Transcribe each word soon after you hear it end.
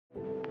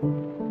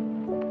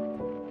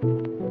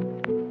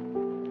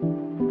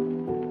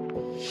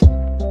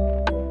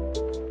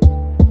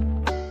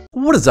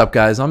What is up,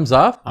 guys? I'm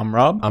Zuff. I'm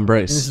Rob. I'm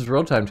Bryce. And this is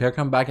Real Time Tech.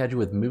 Come back at you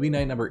with movie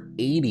night number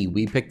 80.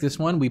 We picked this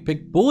one. We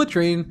picked Bullet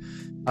Train.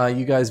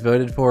 You guys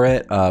voted for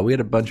it. We had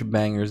a bunch of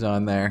bangers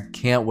on there.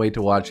 Can't wait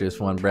to watch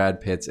this one.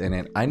 Brad Pitt's in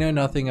it. I know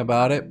nothing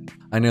about it.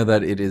 I know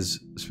that it is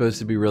supposed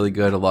to be really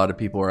good. A lot of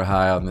people are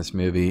high on this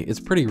movie. It's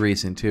pretty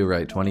recent too,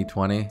 right?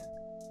 2020,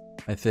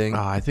 I think.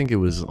 I think it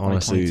was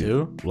honestly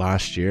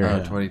last year.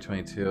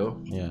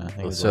 2022. Yeah. I think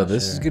it was So last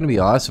this year. is going to be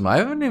awesome. I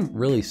haven't even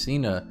really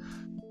seen a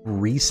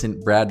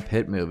recent Brad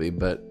Pitt movie,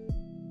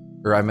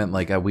 or I meant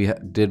like we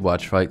did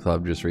watch Fight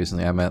Club just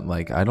recently. I meant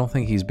like I don't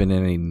think he's been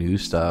in any new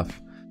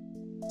stuff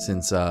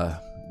since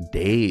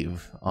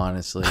Dave,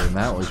 honestly, and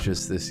that was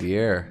just this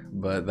year.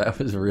 But that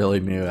was really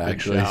new,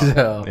 actually.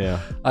 So Yeah.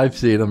 I've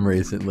seen him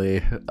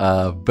recently.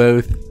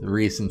 Both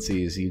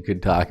recencies you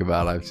could talk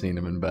about. I've seen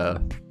him in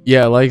both.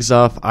 Yeah, like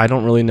Zuff, I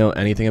don't really know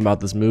anything about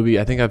this movie.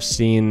 I think I've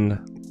seen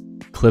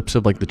clips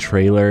of like the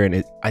trailer,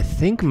 and I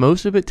think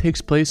most of it takes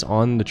place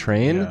on the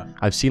train. Yeah.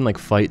 I've seen like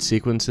fight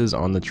sequences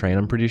on the train,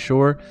 I'm pretty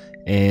sure.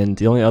 And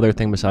the only other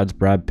thing besides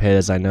Brad Pitt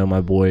is I know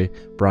my boy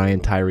Brian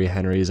Tyree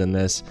Henry's in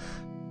this.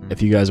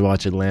 If you guys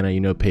watch Atlanta,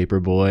 you know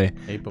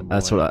Paperboy.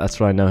 That's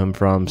what I know him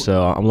from.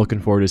 So I'm looking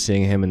forward to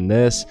seeing him in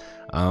this.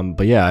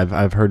 But yeah,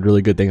 I've heard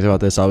really good things about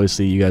this.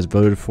 Obviously, you guys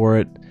voted for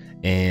it,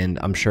 and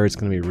I'm sure it's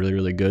gonna be really,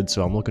 really good.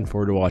 So I'm looking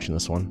forward to watching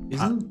this one.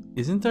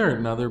 Isn't there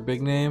another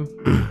big name?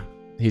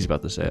 He's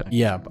about to say it.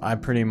 Yeah, I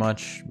pretty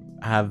much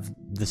have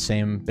the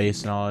same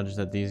base knowledge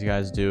that these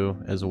guys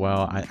do as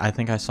well. I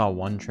think I saw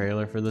one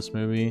trailer for this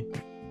movie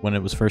when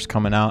it was first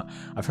coming out.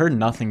 I've heard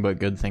nothing but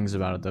good things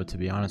about it, though, to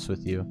be honest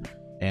with you.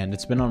 And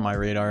it's been on my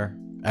radar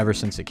ever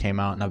since it came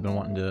out, and I've been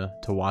wanting to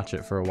watch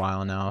it for a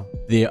while now.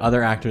 The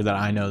other actor that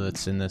I know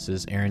that's in this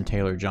is Aaron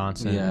Taylor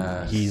Johnson.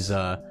 Yes.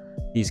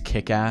 He's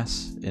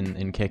Kick-Ass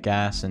in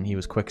Kick-Ass, and he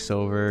was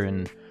Quicksilver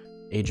in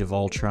Age of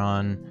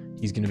Ultron.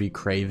 He's going to be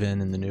Kraven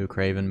in the new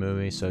Kraven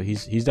movie, so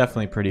he's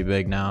definitely pretty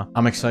big now.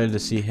 I'm excited to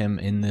see him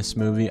in this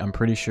movie. I'm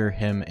pretty sure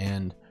him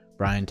and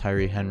Brian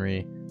Tyree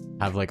Henry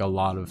have like a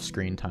lot of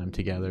screen time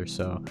together,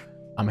 so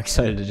I'm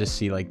excited to just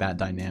see like that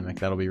dynamic.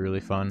 That'll be really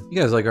fun. You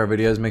guys like our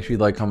videos, make sure you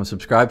like, comment,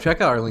 subscribe. Check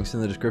out our links in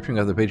the description.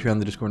 We got the Patreon,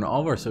 the Discord, and all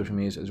of our social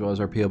medias, as well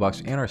as our PO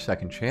box and our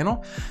second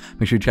channel.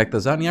 Make sure you check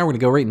those out. And yeah, we're going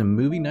to go right into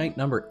movie night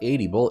number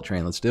 80, Bullet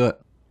Train. Let's do it.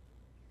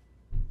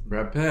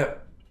 Brad Pitt.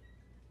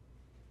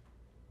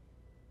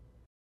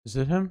 Is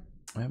it him?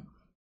 Yep,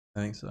 I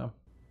think so.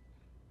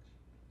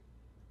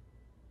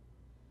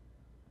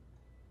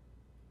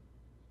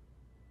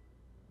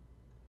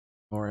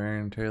 Or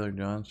Aaron Taylor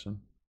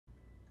Johnson.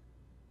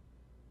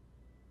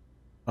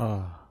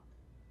 Oh.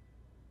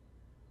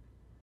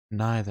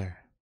 Neither.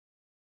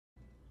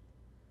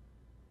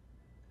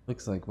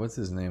 Looks like, what's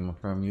his name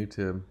from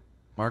YouTube?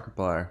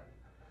 Markiplier.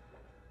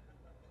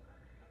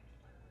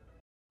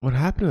 What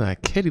happened to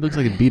that kid? He looks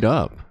like he beat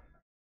up.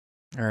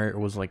 Or it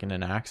was like in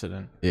an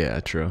accident.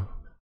 Yeah, true.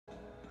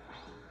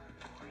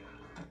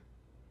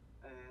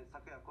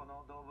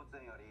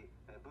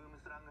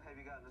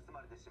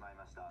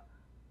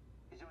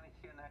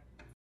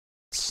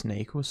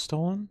 Snake was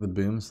stolen? The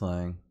boom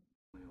slang.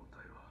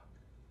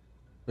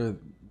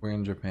 We're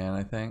in Japan,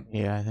 I think.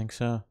 Yeah, I think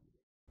so.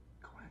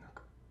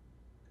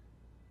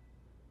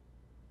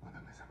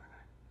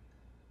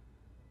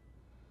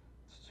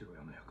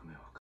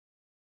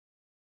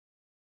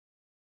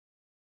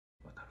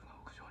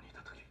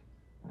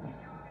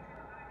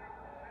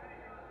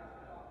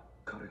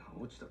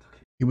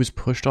 He was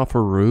pushed off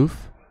a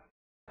roof?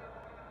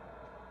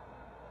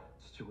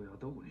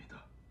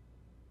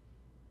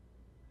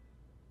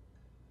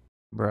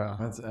 Bro.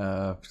 That's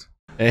apt.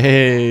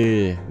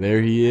 Hey,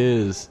 there he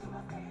is.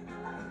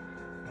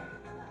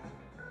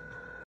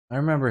 I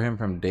remember him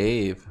from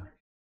Dave.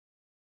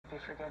 You're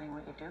forgetting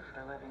what you do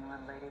for a living, one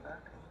Ladybug.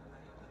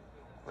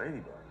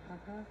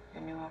 Ladybug?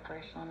 Your new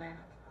operational name.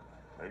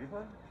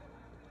 Ladybug?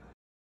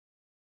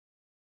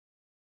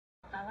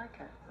 I like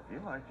it. If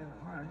you like it,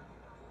 all right.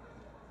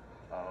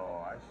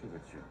 Oh, I see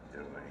what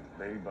you're doing.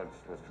 Ladybug's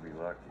supposed to be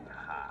lucky.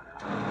 Ha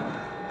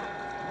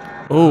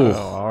ha. Oh,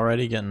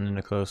 already getting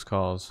into close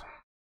calls.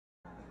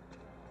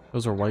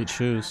 Those are white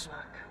shoes.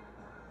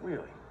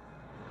 Really?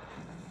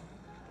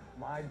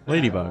 My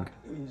Ladybug.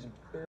 is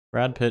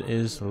Brad Pitt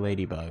is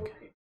Ladybug.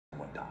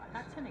 someone dies.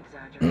 That's an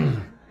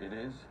exaggeration. It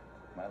is?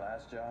 My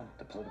last job?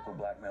 The political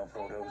blackmail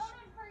photos?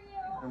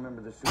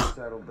 Remember the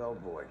suicidal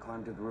bellboy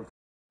climbed to the roof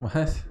What?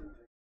 of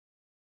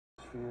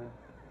the sphere?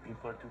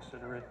 People are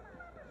considerate.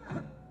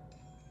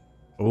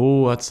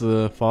 Oh, that's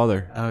the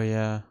father. Oh,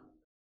 yeah.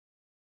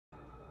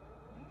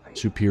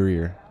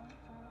 Superior.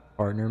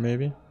 Partner,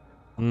 maybe?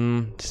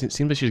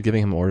 Seems like she's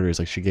giving him orders.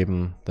 Like she gave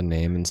him the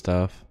name and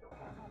stuff.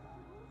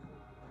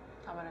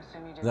 I'm gonna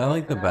assume you Is did that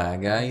like the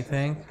bad guy, you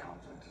think?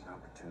 Conflict is an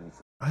opportunity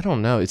for I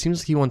don't know. It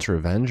seems like he wants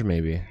revenge,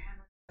 maybe.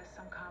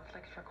 some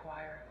conflicts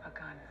require a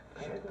gun.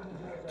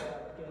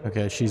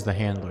 Okay, she's the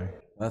handler.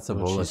 That's a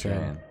What she bullet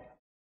said.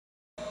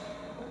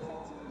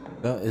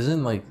 train.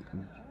 Isn't like,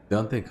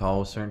 don't they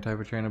call a certain type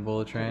of train a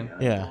bullet train?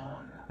 Yeah,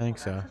 I think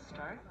so.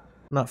 Start.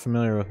 I'm not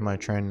familiar with my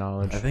train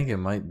knowledge. I think it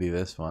might be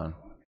this one.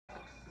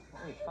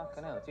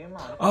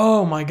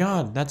 Oh my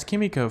God, that's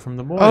Kimiko from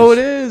The Boys. Oh, it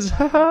is.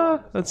 Haha.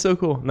 That's so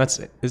cool. And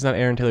isn't that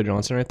Aaron Taylor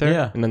Johnson right there?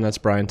 Yeah. And then that's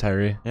Brian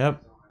Tyree.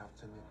 Yep.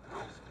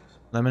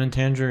 Lemon and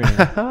tangerine.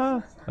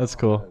 That's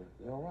cool.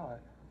 You alright?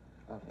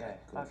 Okay,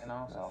 fucking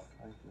arsehole.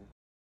 Thank you.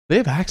 They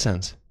have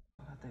accents.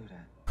 I do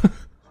that.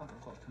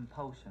 I've got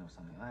compulsion or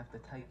something. I have to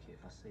take it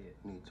if I see it.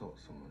 Need to talk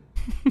to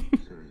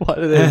someone. Why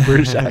do they have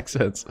British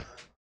accents?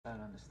 I don't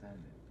understand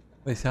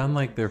it. They sound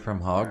like they're from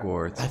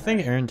Hogwarts. I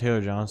think Aaron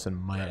Taylor Johnson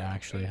might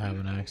actually have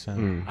an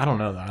accent. I don't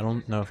know though. I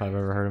don't know if I've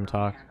ever heard him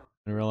talk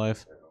in real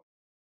life.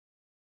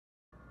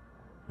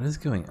 What is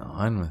going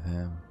on with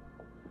him?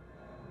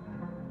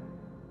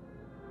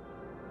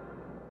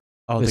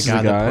 Oh, This the is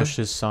guy the guy? that pushed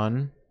his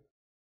son.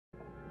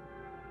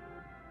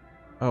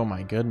 Oh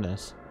my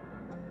goodness.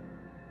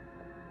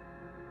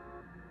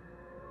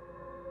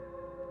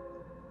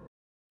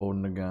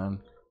 Holding a gun.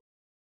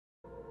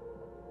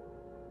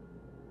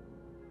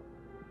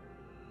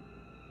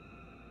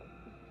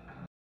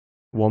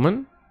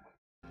 Woman?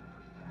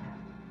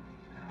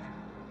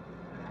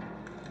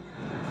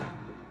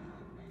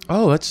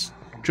 Oh, that's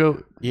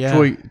Yeah,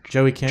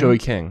 Joey King. Joey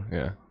King.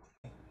 Yeah.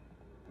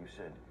 You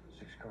said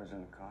 6 cars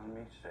in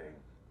economy, say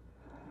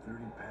 30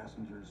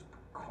 passengers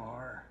per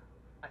car.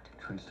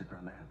 Trace the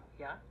Grand.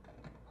 Yeah?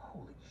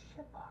 Holy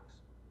shitbox.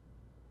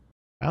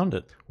 Found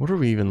it. What are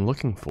we even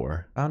looking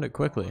for? Found it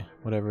quickly.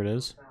 Whatever it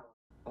is.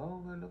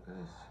 Oh, well, look at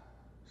this.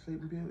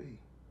 Sleeping Beauty.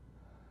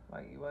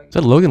 Is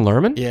that Logan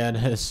Lerman? Yeah, it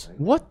is.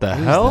 What the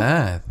Who's hell?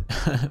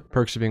 that?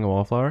 Perks of being a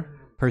wallflower.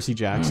 Percy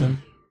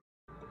Jackson.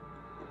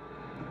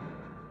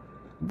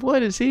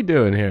 What is he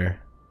doing here?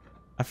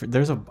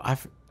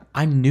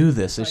 I knew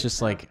this. It's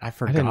just like I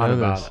forgot know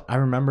about this. it. I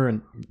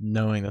remember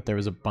knowing that there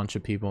was a bunch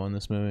of people in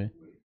this movie.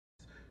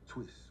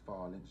 Twist,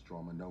 violence,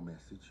 drama, no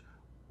message.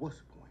 What's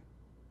the point?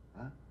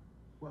 Huh?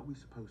 What are we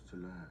supposed to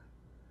learn?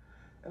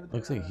 Everything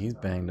Looks like I he's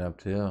learned banged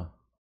up too.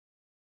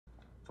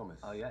 Thomas.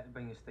 Oh, you had to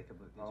bring your sticker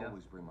book, I did you?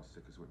 always bring my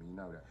stickers with me, you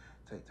know that.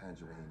 Take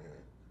Tangerine here.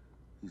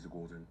 He's a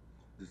Gordon.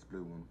 This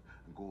blue one.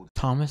 And Gordon.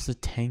 Thomas the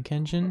Tank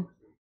Engine?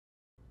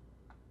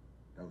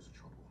 That was the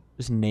trouble.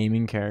 Just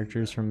naming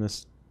characters from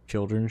this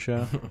children's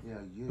show Yeah,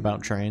 you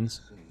about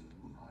trains. seem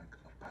like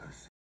a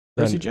person.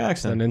 Percy An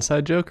Jackson.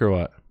 inside joke or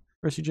what?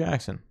 Percy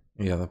Jackson.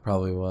 Yeah, that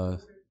probably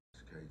was.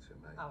 Mate.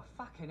 Oh,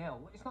 fucking hell.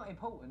 It's not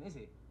important, is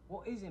it?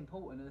 What is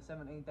important are the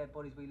 17 dead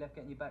bodies we left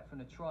getting you back from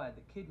the triad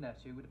that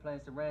kidnapped you with the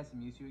plans to ransom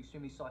you, so you're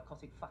extremely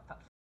psychotic, fucked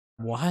up.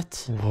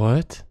 What?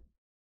 What?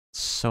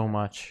 So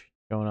much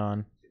going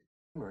on.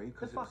 Memory, The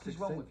 'cause it was fuck is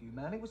wrong 16. with you,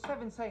 man? It was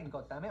 17,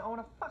 goddammit. I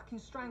want to fucking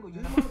strangle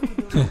you. Don't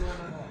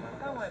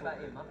worry about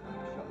him. I'll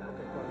fucking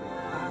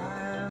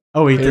shot.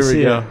 Oh, we Here can we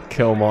see go.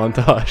 Kill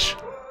montage.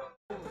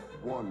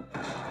 1.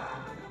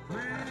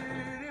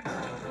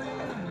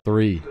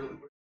 3.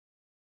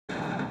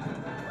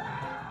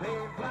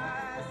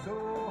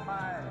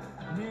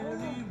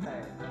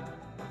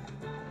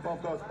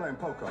 Five guys playing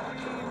poker.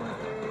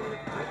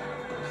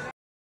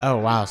 Oh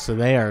wow, so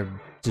they are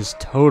just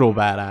total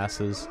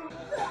badasses.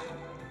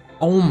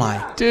 Oh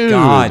my Dude.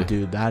 god,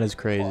 dude, that is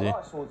crazy. Yeah.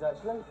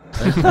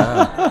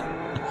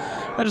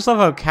 I just love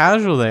how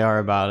casual they are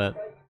about it.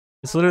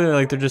 It's literally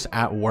like they're just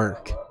at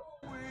work.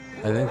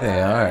 I think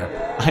they are.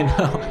 I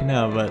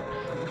know, but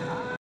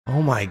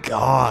Oh my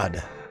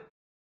god.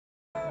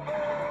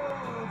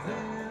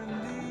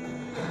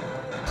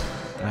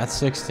 that's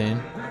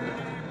 16.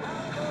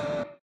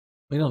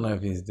 We don't know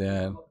if he's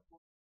dead.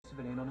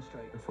 Civilian on the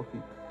street. Fuck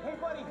you. Hey,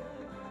 buddy.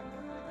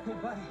 Hey,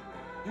 buddy.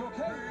 You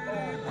okay?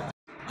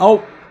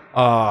 Oh,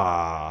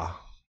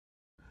 Ah.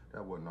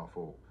 That wasn't our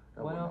fault.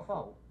 That Wasn't wasn't our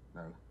fault?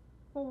 No,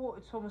 Well, what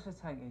did Thomas the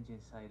Tank Engine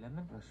say,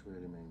 Lemon? that's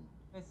really mean.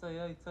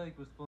 SAA take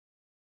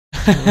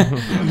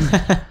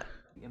responsibility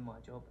in my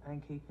job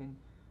and keeping...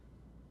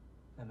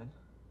 Lemon,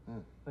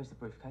 where's the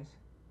briefcase?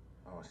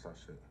 Oh, it's that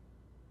shit.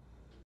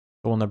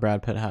 the one that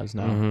Brad Pitt has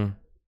now. Mm-hmm.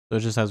 So it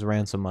just has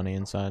ransom money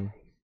inside.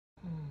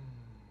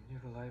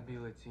 You're a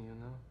liability, you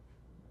know?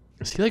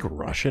 Is he like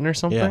Russian or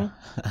something?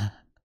 Yeah.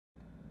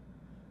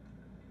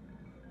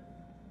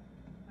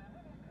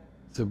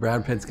 So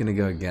Brad Pitt's gonna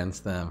go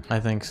against them.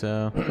 I think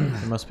so.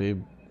 They must be,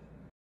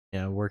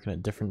 yeah, working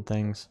at different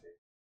things.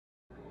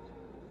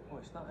 Well,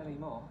 it's not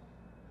anymore.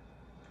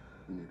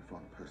 We need to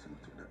find the person who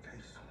took that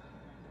case.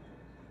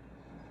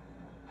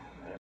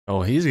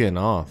 Oh, he's getting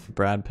off.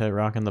 Brad Pitt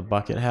rocking the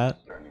bucket hat.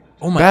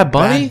 Oh my Bad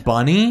Bunny? Bad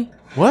Bunny?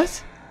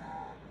 What?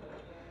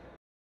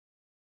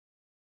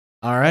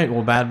 All right,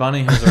 well, Bad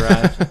Bunny has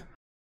arrived.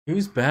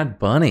 Who's Bad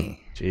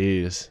Bunny?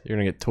 Jeez, you're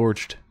gonna get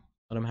torched.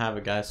 Let him have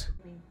it, guys.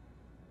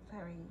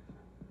 Very,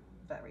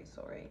 very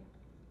sorry.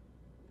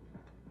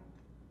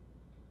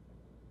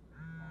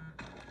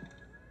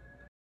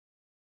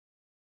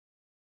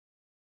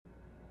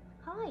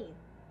 Hi.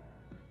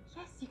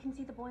 Yes, you can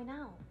see the boy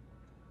now.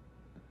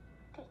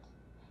 Good.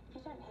 If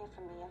you don't hear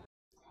from me,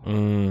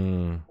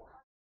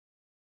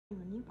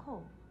 When you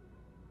call,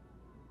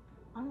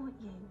 I want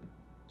you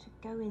to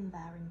go in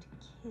there and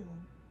kill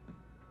him.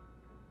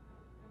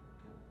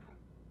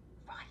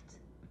 Right.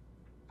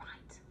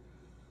 Right.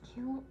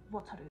 Kill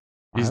Wataru.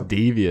 He's Why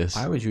devious.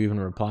 Why would you even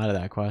reply to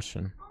that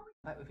question?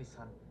 Back with his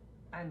son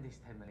and this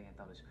 $10 million.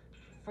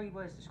 3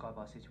 words describe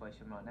our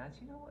situation right now.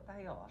 Do you know what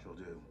they are? She'll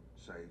do.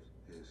 Save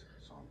his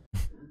son.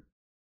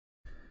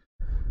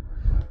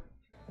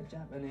 The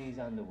Japanese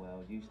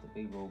underworld used to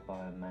be ruled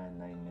by a man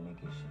named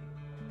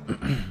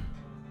Minigishi.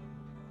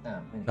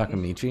 Now,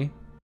 Takamichi?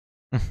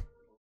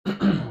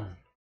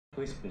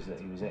 whispers that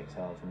he was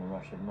exiled from the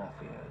Russian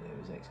mafia, that he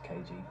was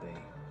ex-KGB.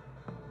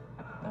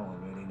 No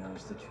one really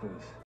knows the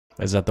truth.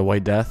 Is that the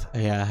White Death?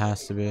 Yeah, it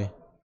has to be.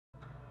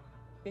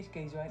 This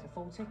geezer ain't a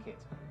full ticket.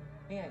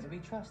 He ain't to be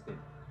trusted.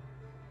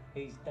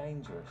 He's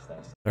dangerous, they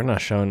say. They're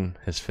not showing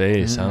his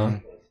face, huh?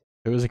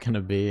 Who was it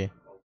gonna be?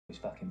 His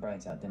fucking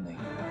brains out, didn't he?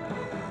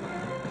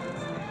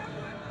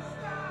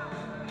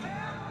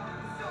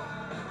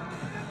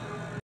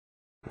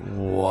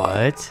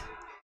 What?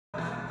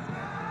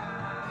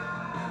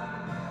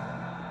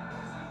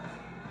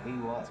 He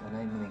was my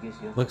name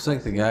Minigishi. Looks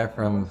like the guy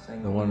from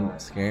the one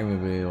scary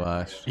movie we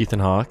watched. Ethan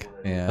Hawke?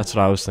 Yeah. That's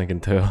what I was thinking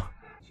too. Did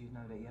you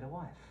know that he had a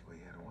wife? Well,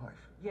 he had a wife.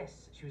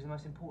 Yes, she was the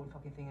most important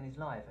fucking thing in his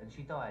life, and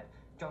she died.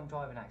 Drunk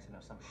driving accident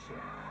or some shit.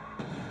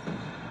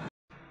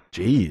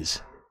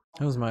 Jeez.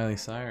 That was Miley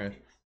Cyrus.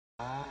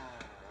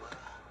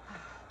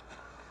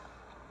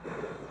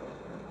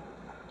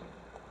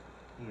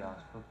 He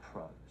asked for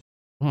pros.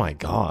 Oh my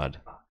god.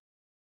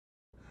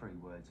 3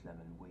 words,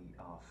 Lemon, we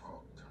are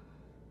fucked.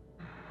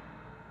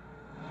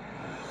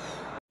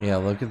 Yeah,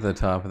 look at the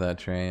top of that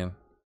train.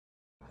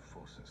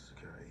 Forcing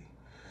security.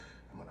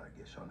 When I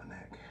get shot in the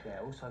neck. Yeah,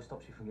 it also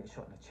stops you from getting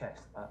shot in the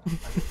chest. I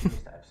guess you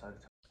missed that episode.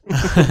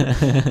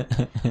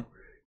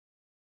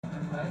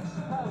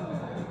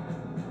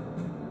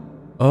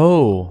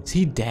 Oh. Is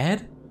he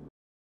dead?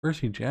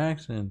 Percy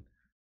Jackson.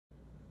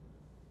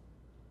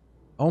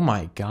 Oh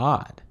my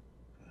god.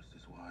 First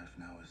his wife,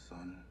 now his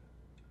son.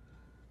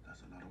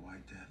 That's a lot of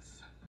white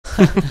deaths.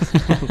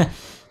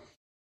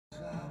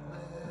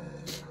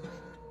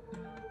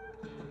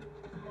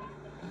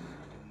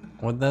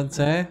 What'd that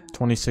say?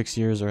 26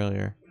 years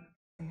earlier.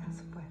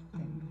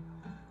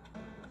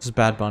 This is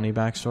Bad Bunny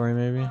backstory,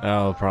 maybe?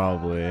 Oh,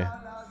 probably.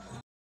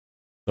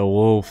 The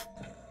wolf.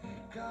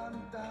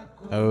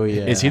 Oh,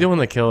 yeah. Is he the one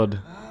that killed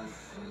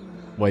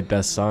White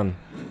Death's son?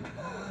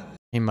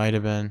 He might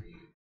have been.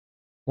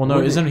 Well,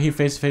 no, isn't he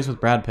face to face with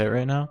Brad Pitt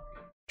right now?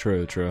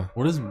 True, true.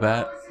 What is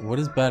Bad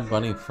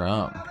Bunny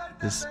from?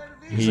 He's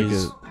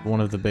like one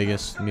of the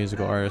biggest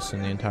musical artists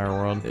in the entire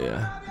world.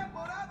 Yeah.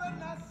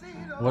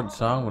 What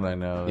song would I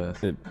know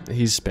this?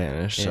 He's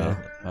Spanish, so.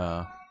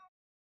 Yeah.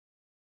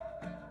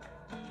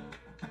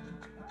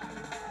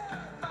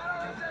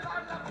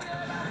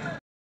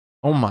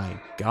 Oh my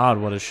god,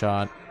 what a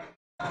shot.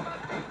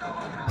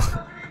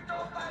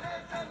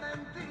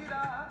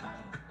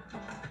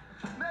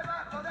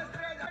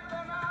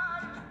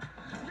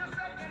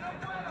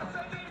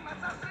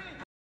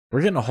 We're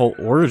getting a whole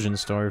origin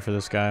story for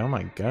this guy. Oh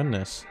my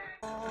goodness.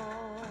 I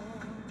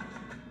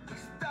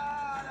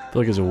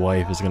feel like his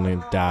wife is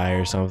gonna die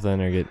or something,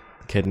 or get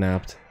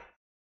kidnapped.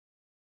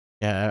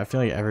 Yeah, I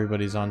feel like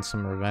everybody's on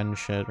some revenge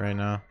shit right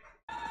now.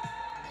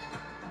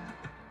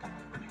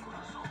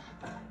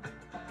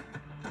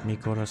 Mi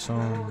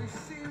corazón.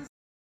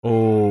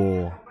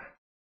 Oh.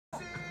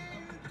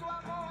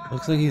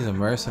 Looks like he's a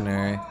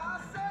mercenary. I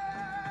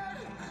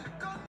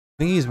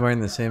think he's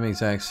wearing the same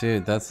exact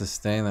suit. That's the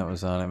stain that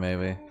was on it,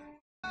 maybe.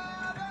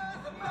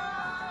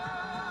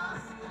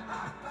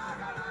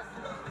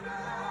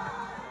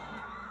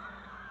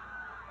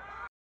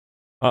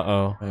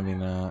 Uh-oh. Maybe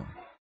not.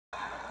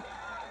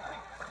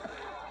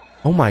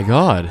 Oh my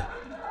god.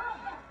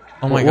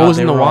 Oh my What god, was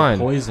they in the were all wine?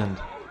 poisoned.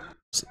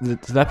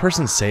 Did that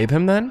person save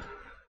him then?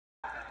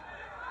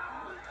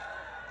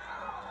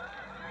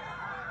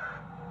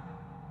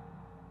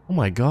 Oh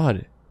my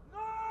god.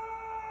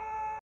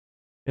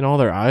 And all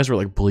their eyes were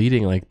like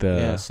bleeding like the...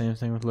 Yeah, same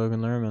thing with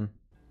Logan Lerman.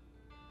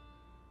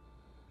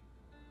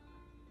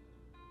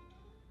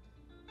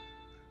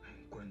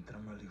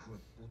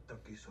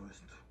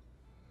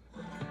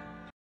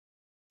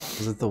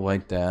 Was it the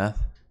White Death?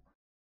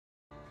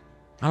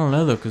 I don't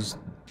know though, because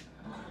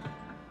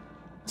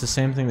it's the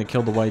same thing that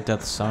killed the White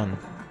Death's son.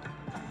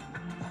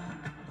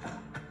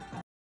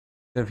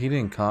 If he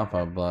didn't cough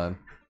up blood.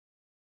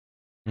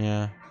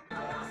 Yeah.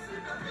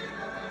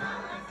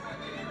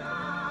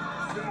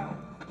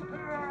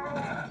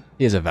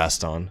 He has a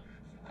vest on.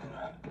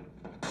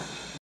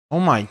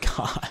 Oh my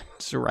god.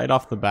 Just right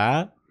off the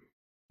bat?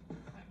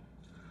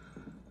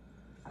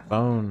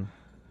 Bone.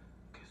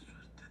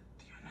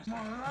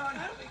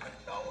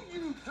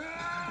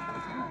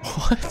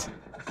 What?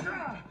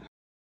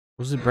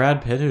 Was it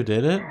Brad Pitt who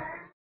did it?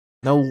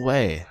 No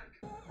way.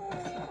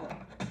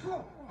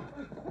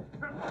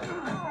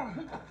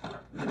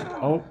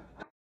 Oh.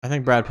 I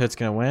think Brad Pitt's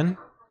gonna win.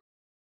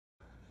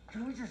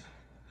 Can we just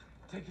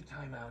take a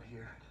time out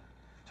here?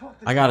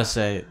 I gotta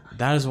say,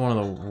 that is one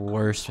of the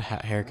worst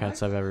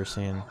haircuts I've ever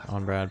seen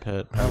on Brad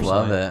Pitt. I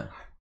love personally. it.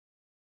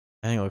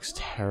 I think it looks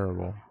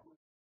terrible.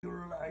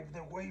 Your life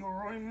the way you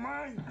ruin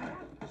mine.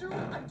 Dude,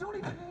 I don't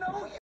even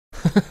know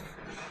you.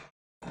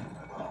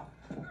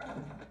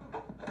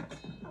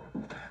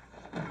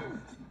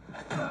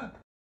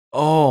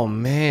 Oh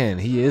man,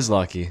 he is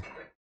lucky.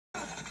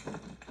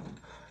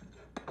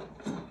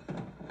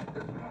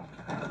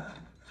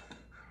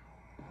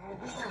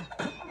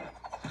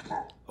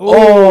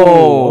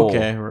 Oh,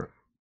 okay.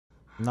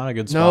 Not a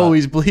good spot. No,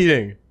 he's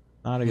bleeding.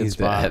 Not a good He's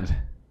spot. dead.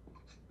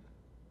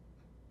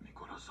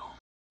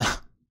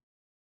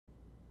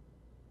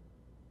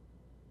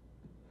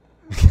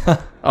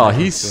 Oh,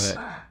 That's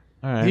All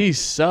right. he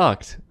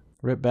sucked.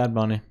 Rip Bad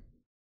Bunny.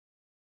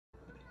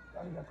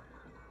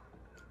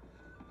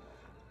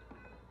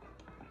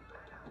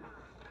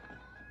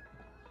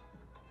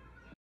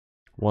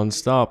 One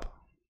stop.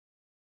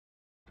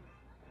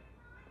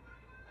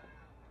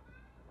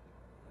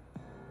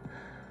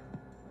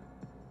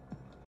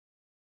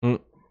 Mm.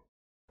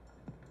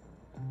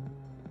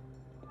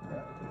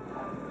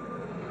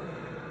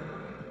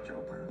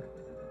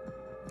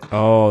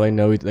 Oh, they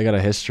know they got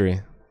a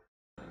history.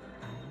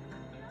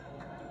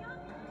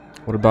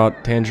 What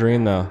about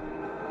Tangerine though?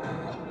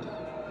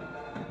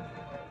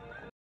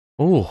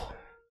 Ooh.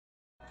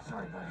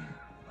 Sorry, buddy.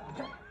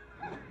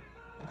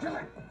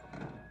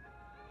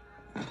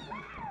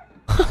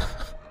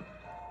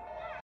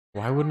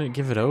 Why wouldn't it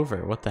give it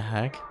over? What the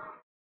heck?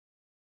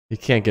 You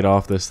can't get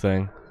off this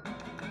thing.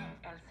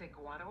 El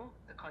Seguaro,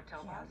 the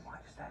cartel boss. Why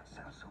does that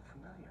sound so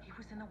familiar? He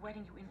was in the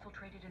wedding you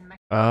infiltrated in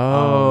Mexico.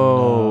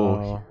 Oh.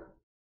 no.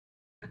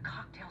 The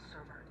cocktail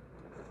server.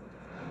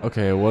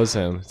 Okay, it was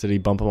him. Did he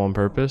bump him on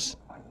purpose?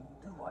 I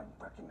knew I'd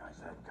recognize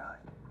that guy.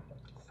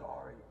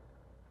 Sorry.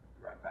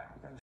 Right back.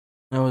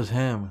 That was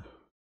him.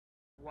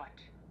 What?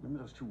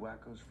 Remember those two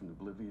wackos from the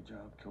Bolivia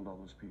job killed all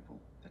those people?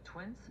 The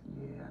twins?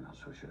 Yeah, not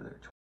so sure they're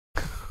twins.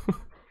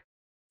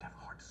 Have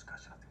a hard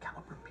discussion of the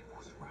caliber of people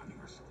surrounding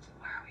ourselves.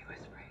 Why are we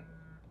whispering?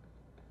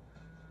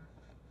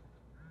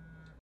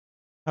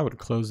 I would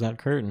close that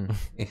curtain.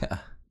 Yeah.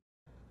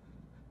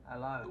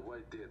 Hello. The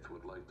White Death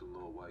would like to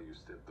know why you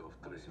stepped off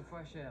train. Some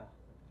fresh air.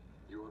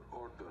 Your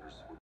orders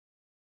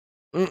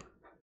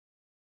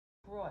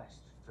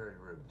Christ. Very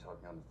rude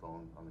talking on the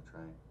phone on the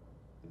train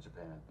in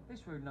Japan.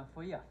 This rude enough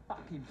for you,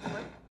 fucking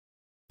prick.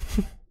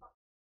 It's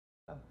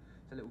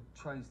a little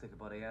train sticker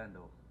by the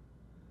handle.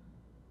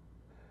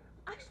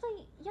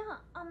 Actually, yeah,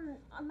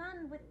 a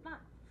man with black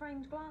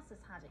framed glasses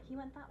had it. He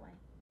went that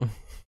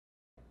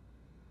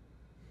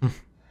way.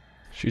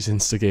 She's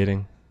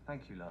instigating.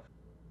 Thank you, love.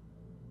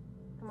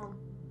 Come on.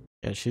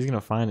 Yeah, she's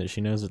gonna find it. She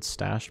knows it's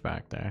stashed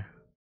back there.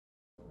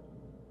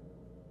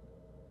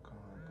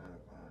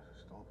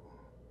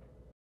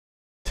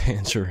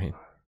 Tangerine.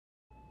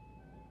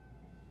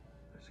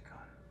 There's a gun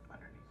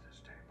underneath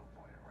this table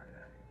pointed right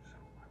at you, so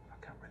I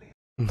can't really.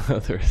 No,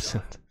 there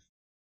isn't.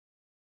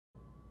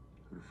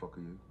 Who the fuck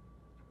are you?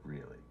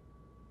 Really?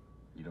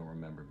 You don't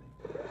remember me?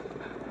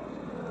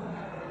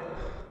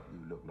 You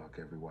look like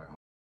every white.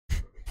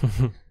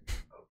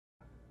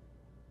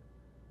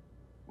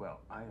 Well,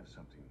 I have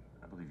something.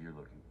 I believe you're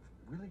looking.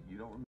 Really? You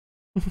don't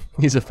remember?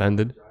 He's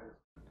offended.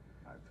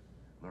 I've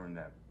learned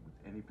that with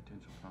any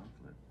potential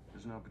conflict,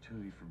 there's an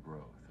opportunity for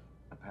growth,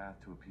 a path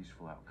to a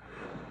peaceful outcome.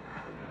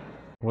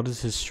 What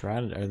is his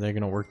strategy? Are they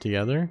gonna work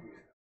together?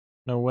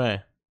 No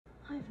way.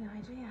 I have no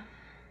idea.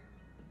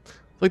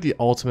 Like the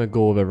ultimate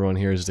goal of everyone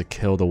here is to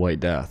kill the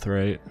White Death,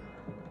 right?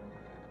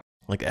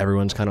 Like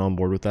everyone's kind of on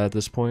board with that at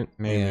this point.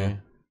 Maybe. Yeah.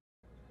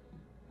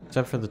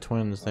 Except for the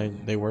twins,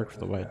 they work for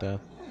the White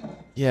Death.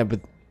 Yeah, but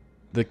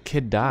the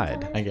kid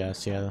died. I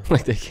guess, yeah.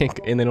 Like they can't,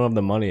 and they don't have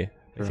the money.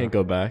 They Sure. can't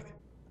go back.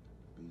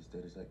 Be as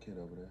dead as that kid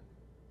over there.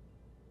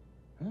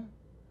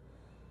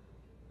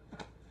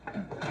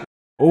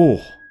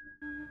 Oh.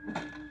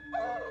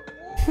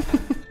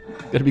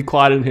 Gotta be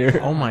quiet in here.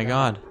 Oh my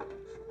god.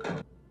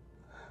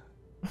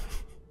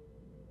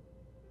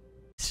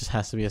 This just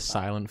has to be a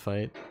silent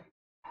fight.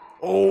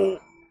 Oh.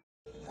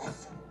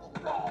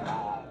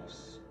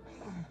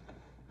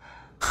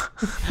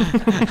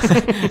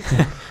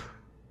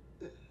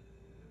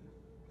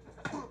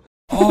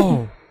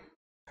 Oh.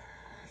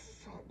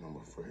 Shot number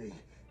 3.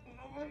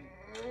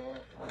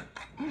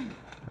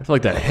 I feel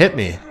like that hit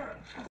me.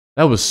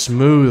 That was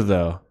smooth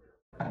though.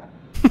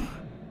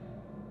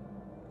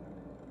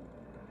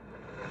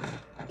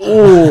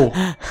 Oh.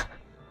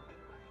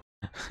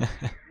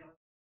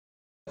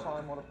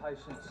 Time or the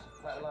patience,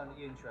 let alone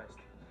the interest.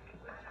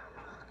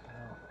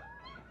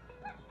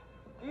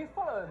 Are you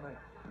following me?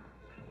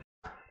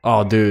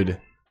 Oh, dude.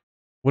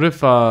 What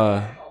if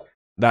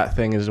that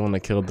thing is the one that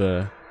killed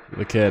the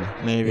kid?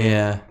 Maybe.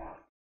 Yeah.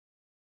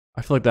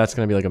 I feel like that's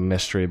gonna be like a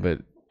mystery, but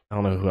I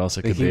don't know who else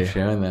it They could keep be.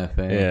 showing that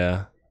thing.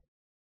 Yeah.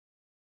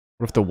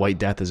 What if the White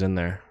Death is in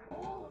there?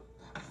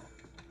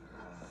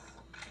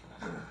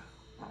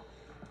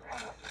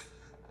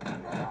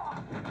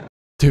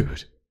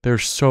 Dude, they're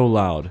so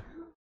loud.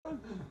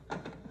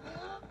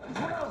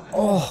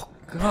 Oh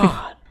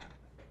god.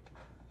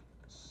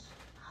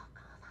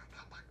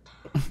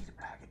 He's a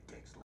bag of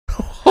dicks.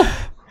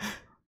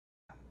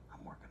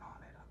 I'm working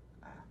on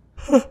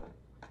it.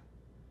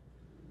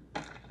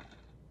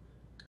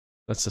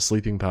 That's the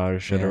sleeping powder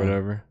shit or Yeah.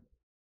 whatever.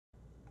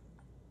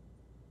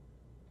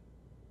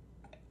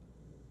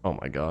 Oh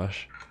my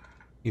gosh.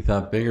 You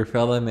thought bigger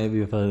fella, maybe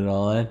you put it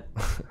all in.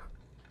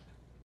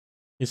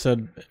 He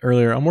said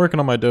earlier, I'm working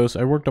on my dose.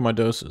 I worked on my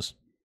doses.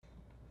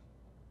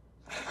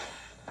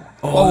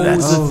 Oh,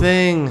 that's the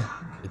thing.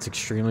 It's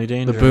extremely The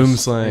dangerous. boom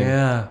slang.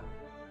 Yeah.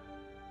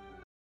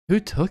 Who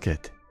took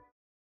it?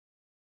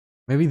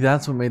 Maybe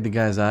that's what made the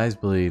guy's eyes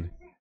bleed.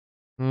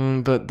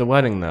 But the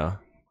wedding though.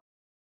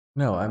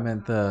 No, I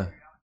meant the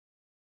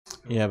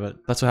Yeah, but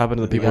That's what happened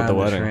to the people guy at the on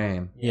wedding.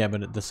 train. yeah,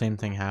 but the same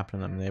thing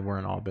happened to them. They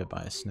weren't all bit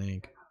by a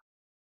snake.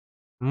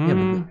 Yeah,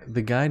 but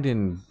the guy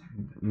didn't.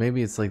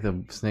 Maybe it's like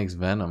the snake's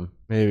venom.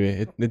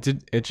 Maybe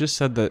it just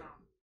said that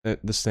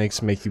the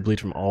snakes make you bleed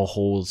from all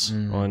holes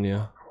on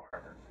you.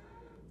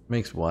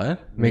 Makes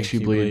what? Makes you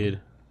bleed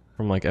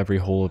from like every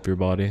hole of your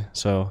body.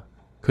 So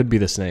could be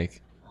the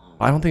snake.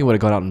 I don't think it would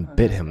have gone out and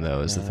bit him though.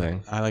 Is the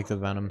thing. I like the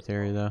venom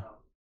theory though.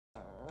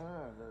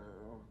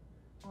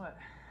 Right,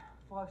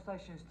 5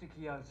 stations to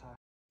Kyoto.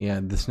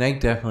 Yeah, the snake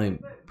definitely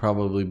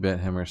probably bit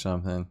him or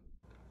something.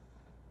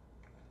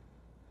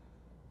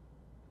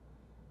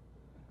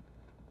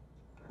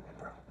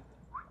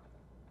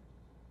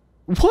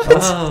 What?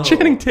 Oh.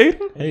 Channing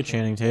Tatum? Hey,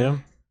 Channing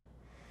Tatum.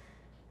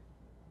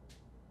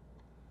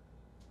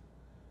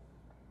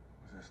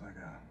 Was this like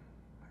a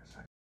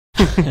sex?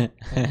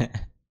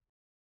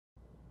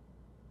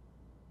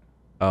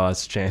 Oh,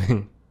 that's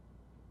Channing.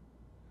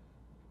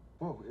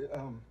 Whoa,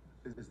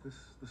 is this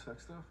the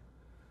sex stuff?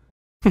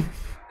 I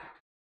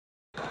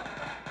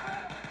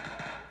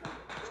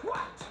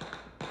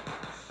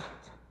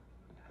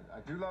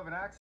do love an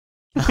accent.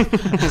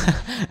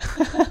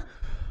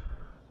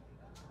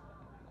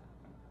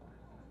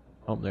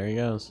 Oh, there he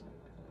goes.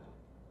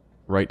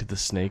 Right to the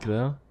snake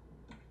though.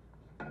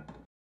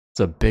 It's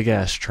a big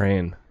ass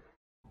train.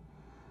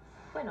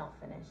 We're not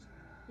finished.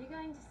 You're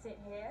going to sit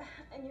here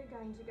and you're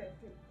going to go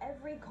through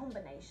every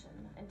combination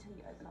until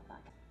you open up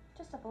that.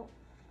 Just a thought.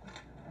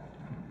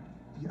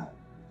 Yeah.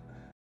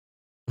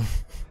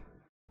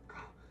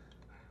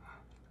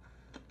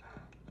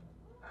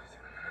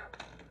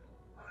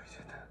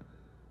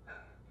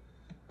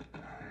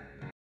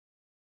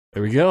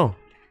 There we go.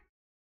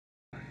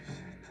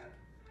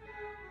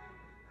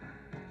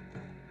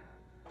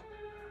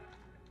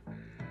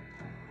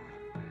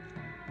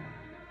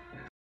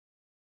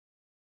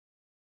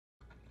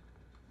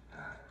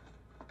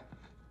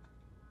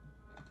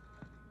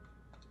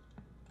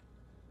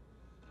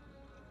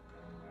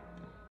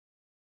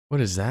 What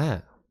is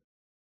that?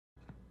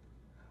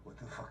 What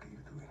the fuck are you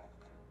doing?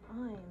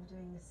 I am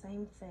doing the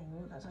same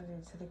thing that I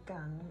did to the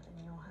gun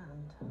in your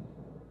hand.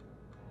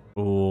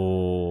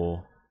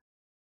 Oh.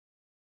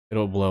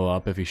 It'll blow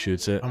up if he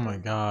shoots it. Oh my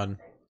god.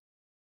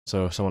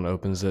 So if someone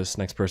opens this,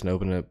 next person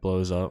opening it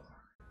blows up.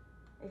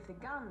 If the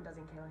gun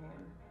doesn't kill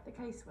him, the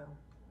case will.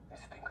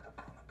 This thing could have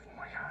blown up in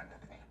my hand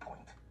at any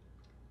point.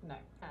 No,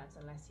 that's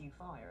unless you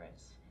fire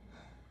it.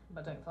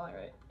 But don't fire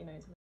it, you know.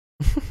 It's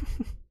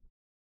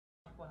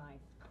what I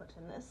put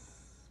in this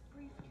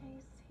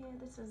briefcase here.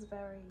 This is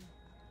very.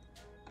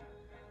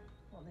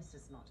 Well, this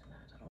is not in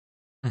that at all.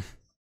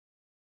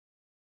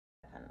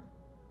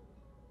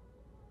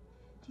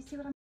 Do you see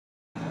what I'm?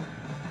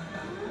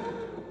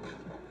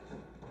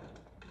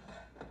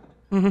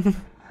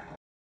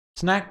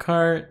 Snack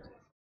cart.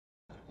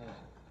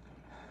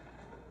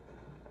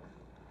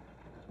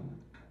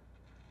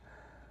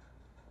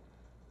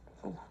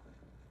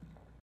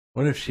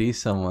 What if she's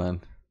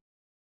someone?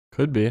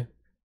 Could be.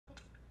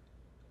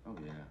 Oh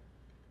yeah.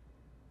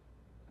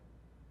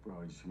 Bro,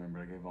 I just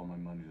remembered I gave all my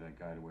money to that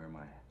guy to wear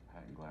my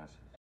hat and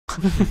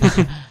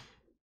glasses.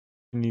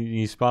 Can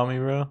you spot me,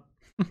 bro?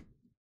 You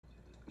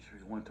sure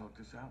you want to talk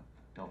this out?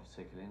 Not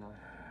particularly, no.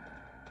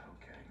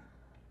 Okay.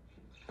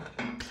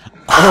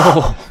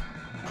 Oh!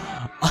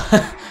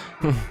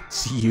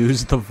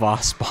 Use the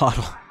Voss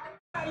bottle.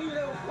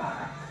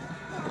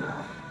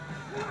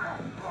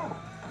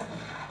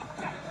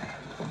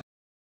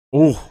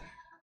 Oh!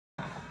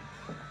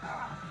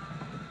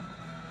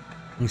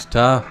 He's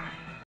tough.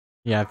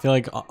 Yeah, I feel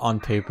like on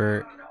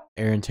paper,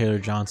 Aaron Taylor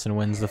Johnson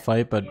wins the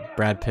fight, but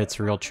Brad Pitt's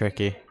real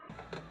tricky.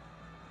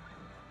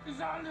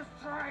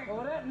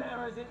 Well, that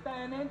narrows it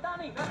down then,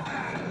 doesn't it?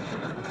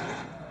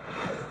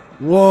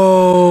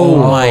 Whoa!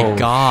 Oh my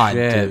god,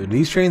 shit. dude.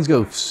 These trains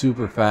go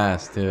super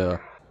fast too.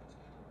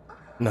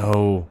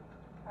 No.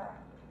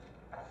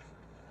 Are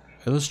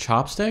those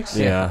chopsticks?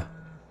 Yeah.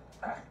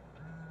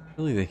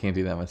 Really, they can't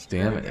do that much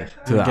damage.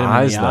 To the Get him in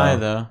eyes the eye,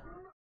 though.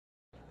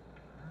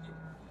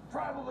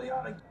 Probably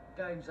ought to.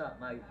 Game's up,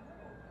 mate.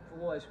 For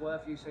what it's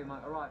worth, you seem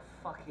like a right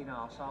fucking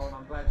arsehole, and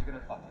I'm glad you're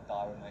gonna fucking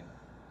die with me.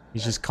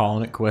 He's just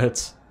calling it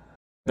quits.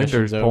 I think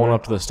they're Mission's pulling over.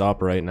 up to the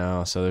stop right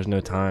now, so there's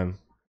no time.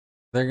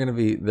 They're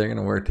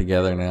gonna work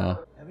together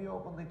now. Have you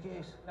opened the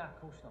case? Nah, of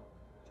course not.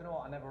 Do you know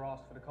what? I never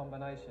asked for the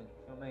combination.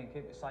 You know what I mean?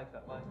 Keep it safe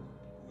that way.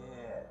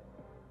 Yeah.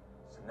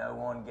 So no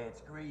one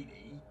gets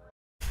greedy.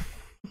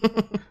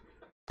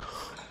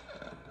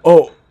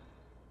 Oh.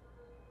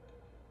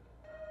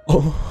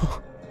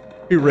 Oh.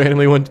 He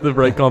randomly went to the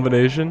right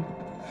combination.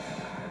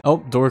 Oh,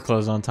 door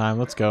closed on time.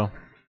 Let's go.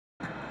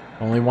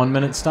 Only 1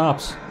 minute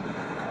stops.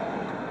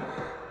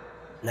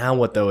 Now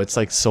what though? It's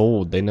like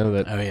sold. They know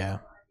that. Oh yeah.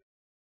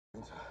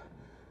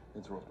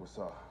 Interrupt what's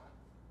going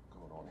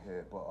on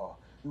here, but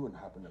you wouldn't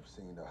happen to have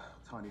seen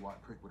a tiny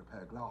white prick with a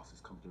pair of glasses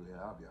come through here,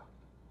 have you?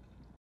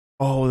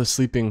 Oh, the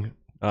sleeping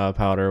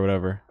powder or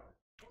whatever.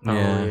 Oh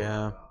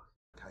yeah.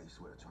 Case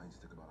with a train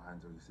sticker by the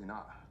handle. You seen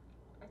that?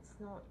 It's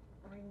not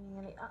ringing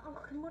any.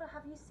 Uncle Kimura,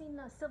 have you seen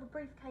the silver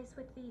briefcase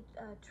with the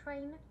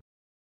train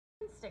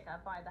sticker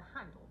by the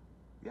handle?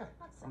 Yeah,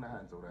 That's on the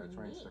handle there,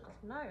 train unique. sticker.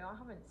 No, I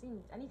haven't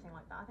seen anything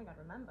like that. I think I'd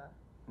remember.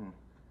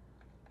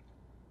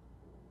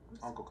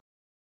 Uncle.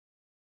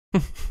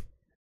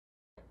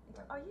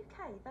 Are you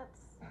okay?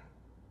 That's.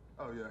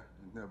 Oh yeah,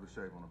 you never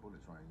shave on a bullet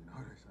train, you know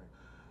what they say.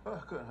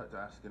 Oh, couldn't hurt to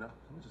ask, you know.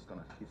 I'm just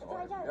gonna keep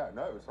quiet. Yeah,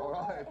 no, it's all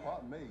right.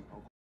 Pardon me.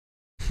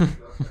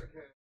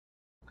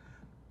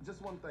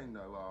 Just one thing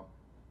though.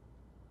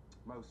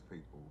 Most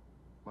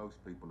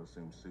people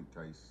assume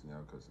suitcase, you know,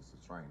 because it's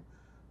a train,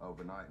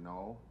 overnight and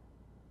all.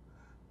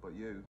 But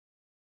you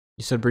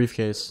You said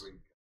briefcase.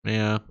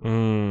 Yeah.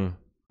 never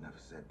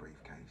said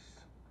briefcase.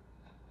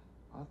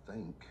 I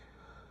think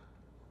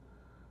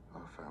I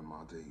found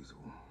my diesel.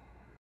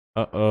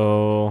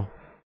 Uh-oh.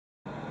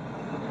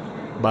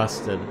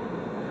 Busted.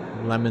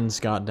 Lemons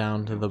got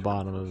down to the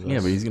bottom of this. Yeah,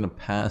 but he's gonna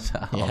pass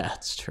out. Yeah,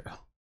 it's true.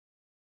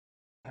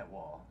 That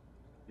wall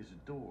is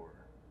a door.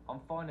 I'm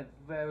finding it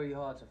very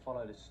hard to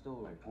follow the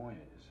story. My point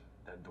is,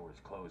 that door is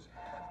closing.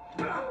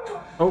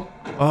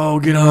 Oh,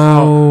 get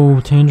out. Oh,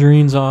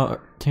 Tangerine's off.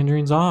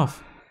 Tangerine's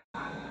off.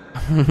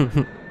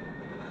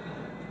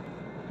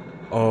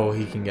 Oh,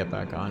 he can get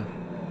back on.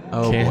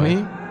 Oh, Can boy.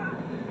 he?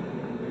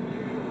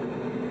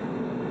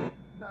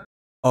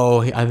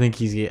 Oh, I think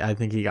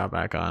he got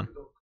back on.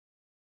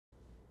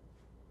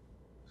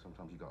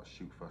 Sometimes you gotta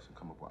shoot first and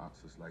come up with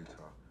answers later.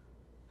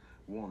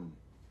 One.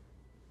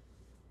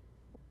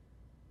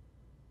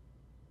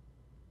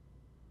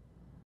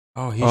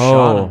 Oh, he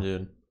shot him, Oh.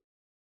 dude.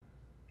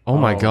 Oh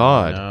my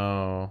god.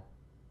 No.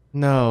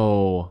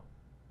 No.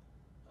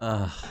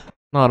 Ugh.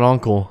 Not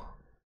Uncle.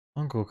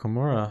 Uncle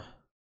Kimura.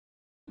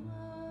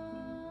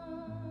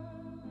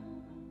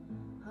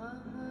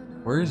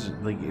 Where's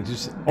like it's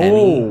just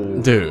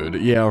any... Dude,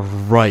 yeah,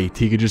 right.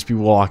 He could just be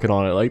walking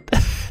on it like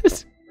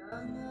that.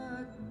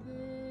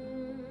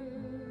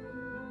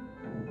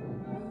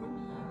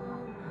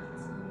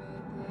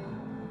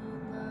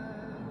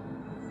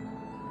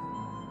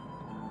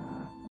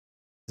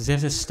 Does he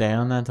have to stay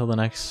on that until the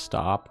next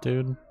stop,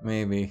 dude?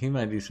 Maybe he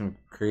might do some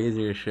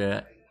crazier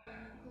shit.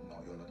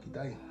 Not your lucky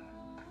day.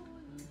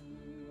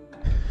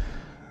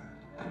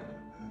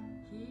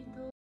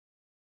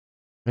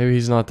 Maybe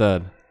he's not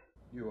dead.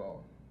 You are.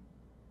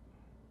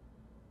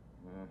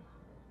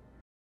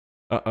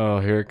 Uh-oh,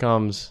 here it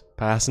comes.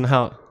 Passing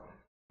out.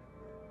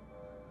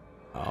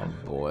 Oh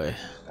boy.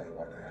 Stay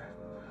right there.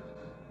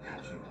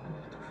 And you.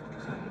 What the fuck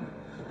is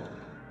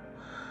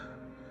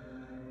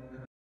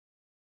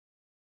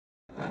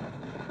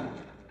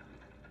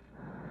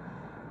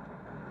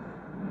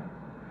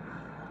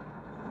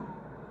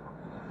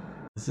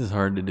This is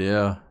hard to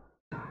do.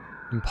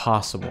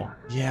 Impossible.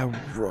 Yeah,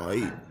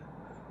 right.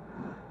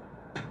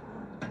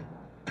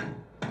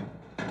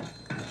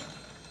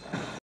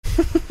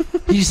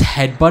 He just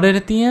headbutted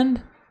at the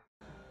end?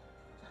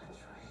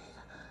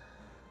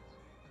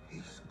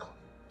 He's gone.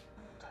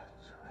 That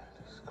train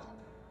is gone.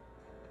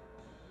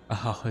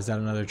 Oh, is that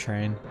another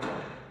train?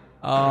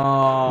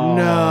 Oh.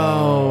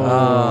 No.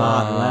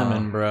 Not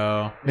lemon,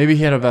 bro. Maybe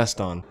he had a vest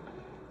on.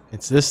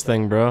 It's this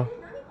thing, bro.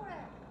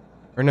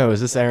 Or no, is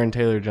this Aaron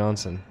Taylor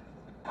Johnson?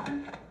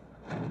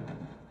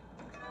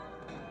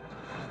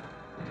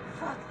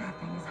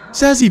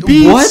 Sassy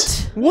Beats!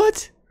 What?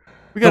 What?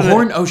 We The got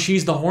horn. Oh,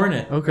 she's the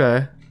Hornet.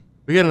 Okay.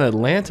 We got an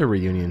Atlanta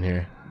reunion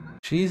here.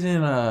 She's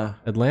in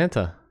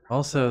Atlanta.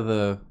 also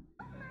the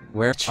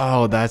where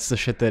Oh, that's the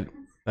shit that...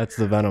 That's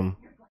the Venom.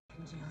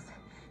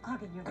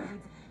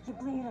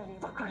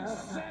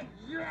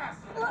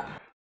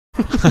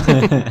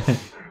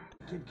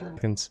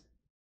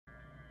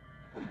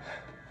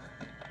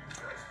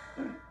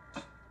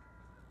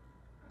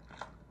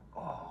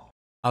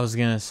 I was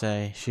gonna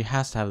say, she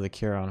has to have the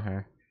cure on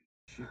her.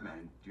 Shit,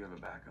 man. Do you have a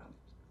backup?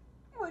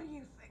 What do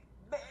you think,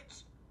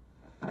 bitch?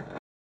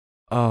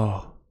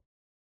 Oh.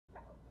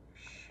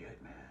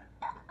 Shit,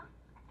 man.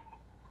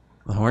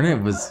 the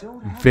Hornet was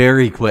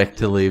very quick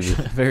to leave.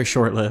 Very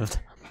short-lived.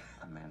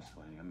 I'm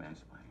mansplaining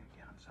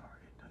again. I'm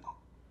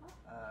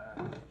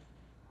sorry.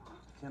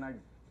 Can I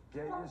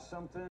get you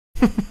something?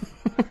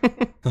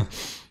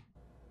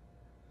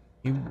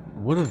 You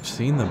would have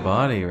seen the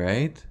body,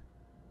 right?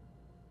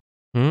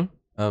 Hmm?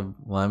 Of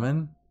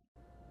Lemon?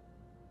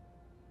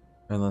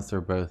 Unless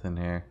they're both in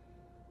here.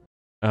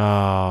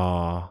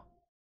 Oh.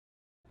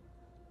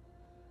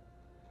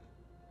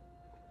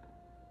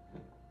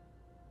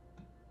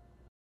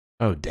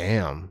 Oh,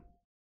 damn.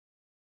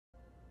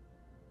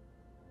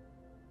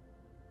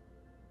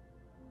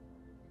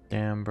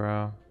 Damn,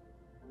 bro.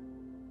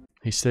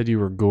 He said you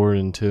were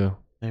Gordon, too.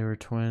 They were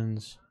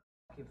twins.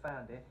 fucking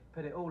found it,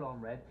 put it all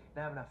on red,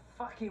 and having a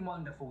fucking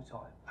wonderful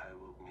time. I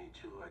will meet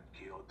you at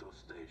Kyoto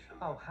Station.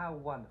 Oh, how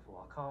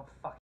wonderful. I can't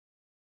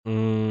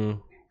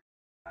fucking...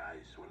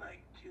 Eyes when I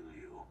kill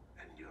you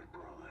and your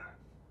brother.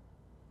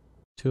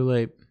 Too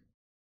late.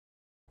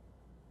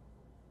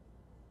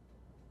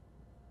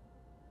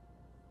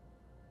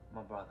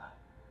 My brother.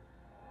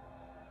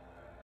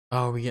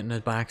 Oh, are we getting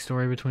a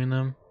backstory between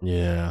them?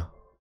 Yeah.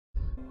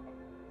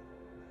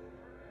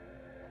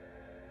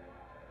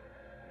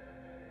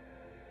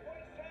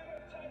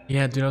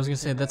 Yeah, dude, I was gonna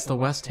say that's the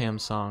West Ham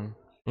song.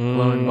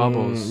 Blowing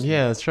bubbles.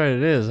 Yeah, that's right.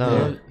 It is,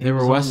 huh? They were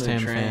was on West the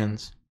Ham train.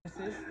 fans.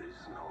 There is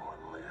no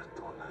one left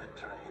on that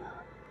train.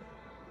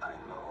 I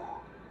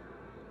know.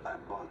 I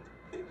bought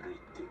every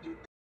ticket.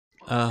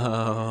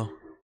 Oh.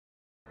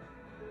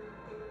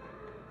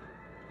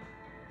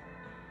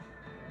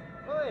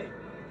 Hey!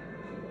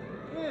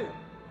 You!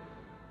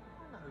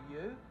 I know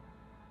you.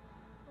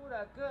 You're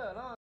that girl,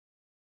 aren't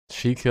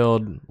She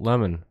killed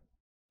Lemon.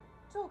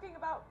 Talking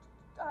about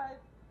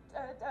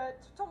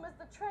Thomas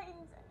the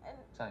Trains and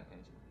you? Tank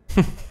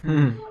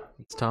engine.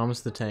 It's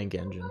Thomas the Tank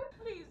Engine.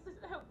 please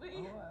help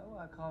me.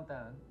 Alright, calm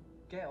down.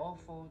 Get off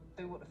or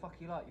do what the fuck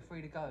you like. You're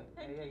free to go.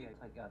 Yeah.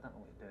 Take go. I don't know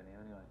what you're doing here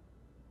anyway.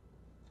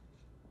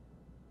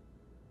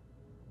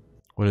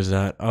 What is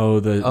that? Oh,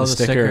 the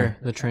sticker.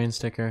 The train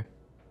sticker.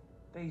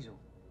 Diesel.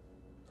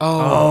 Oh,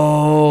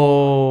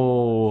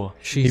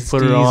 She's he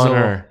put it on Diesel.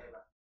 her.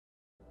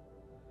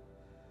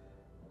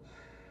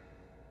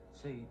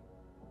 See,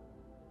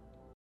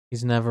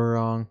 He's never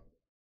wrong.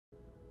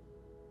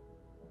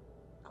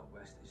 God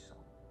rest his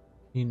soul.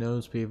 He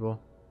knows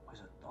people. Was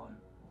a don.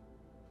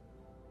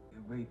 You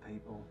read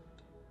people,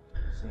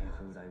 seeing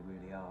who they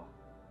really are.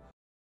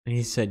 And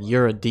he said,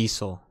 "You're a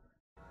diesel."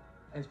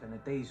 There's been a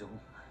diesel.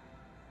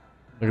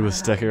 Look at the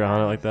sticker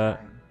on it like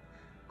that.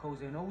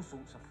 Causing all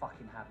sorts of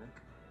fucking havoc.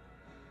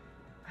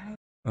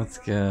 Let's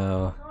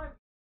go.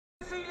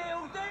 See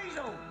little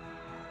diesel!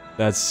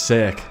 That's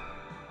sick.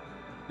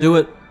 Do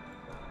it.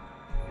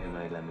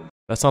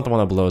 That's not the one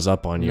that blows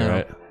up on you, No.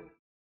 right?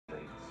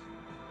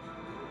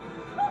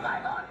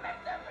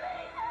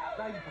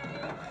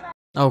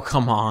 Oh,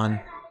 come on.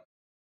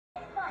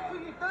 What are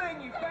you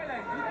doing, you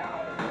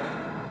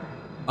fella?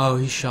 Oh,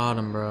 he shot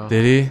him, bro.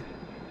 Did he?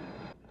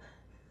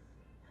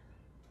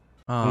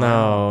 Oh.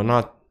 No,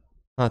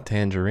 not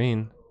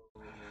Tangerine.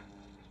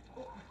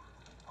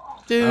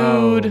 Dude.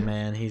 Oh,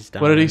 man, he's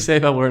dying. What did he say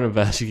about wearing a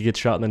vest? You could get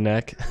shot in the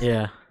neck.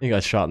 Yeah. He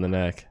got shot in the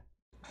neck.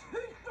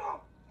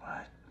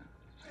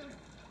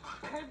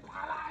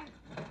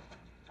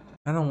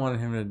 I don't want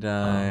him to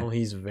die. Oh,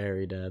 he's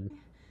very dead.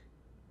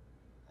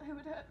 Who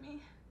would hurt me?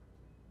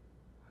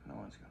 No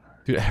one's gonna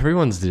hurt. Dude,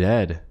 everyone's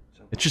dead.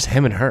 It's just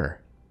him and her,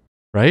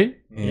 right?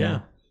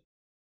 Yeah.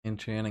 And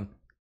Channing.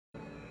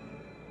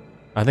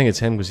 I think it's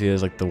him because he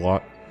has like the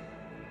walk.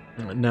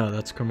 No,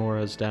 that's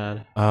Kimura's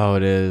dad. Oh,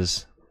 it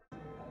is.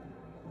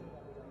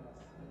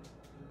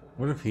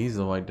 What if he's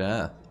the White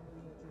Death?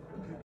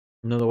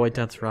 No, the White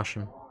Death's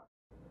Russian.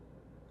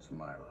 It's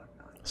my luck.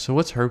 So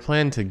what's her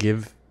plan to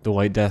give the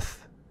White Death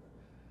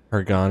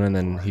her gun and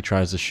then he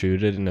tries to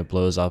shoot it and it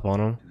blows up on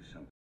him?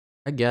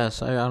 I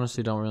guess. I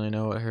honestly don't really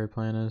know what her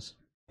plan is.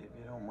 If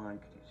you don't mind,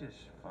 could you just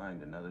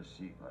find another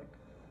seat like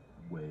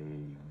way,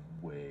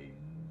 way,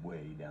 way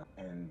down?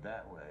 And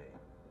that way,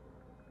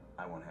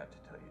 I won't have to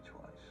tell you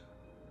twice.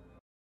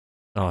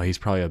 Oh, he's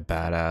probably a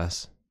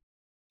badass.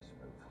 Let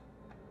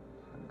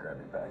me grab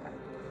your bag.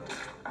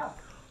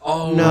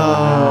 Oh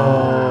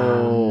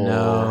No.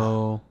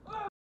 No.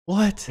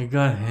 What? It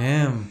got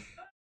him.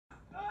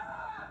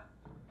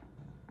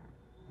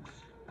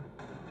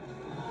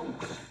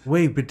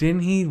 Wait, but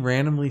didn't he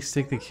randomly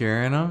stick the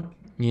cure in him?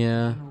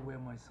 Yeah. I know where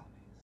my son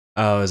is.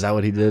 Oh, is that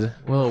what he did?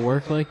 Will it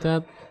work like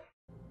that?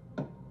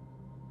 You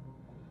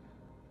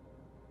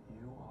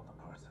are the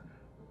person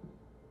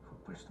who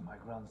pushed my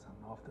grandson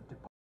off the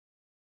depot.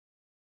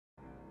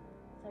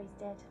 So he's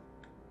dead.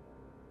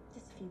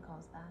 Just a few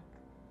cars back.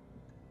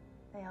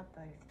 They are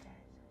both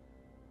dead.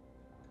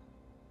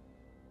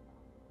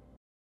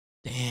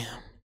 Damn.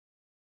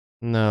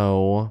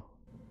 No.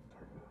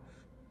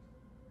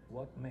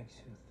 What makes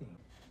you think?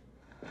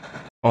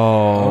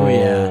 Oh. Oh,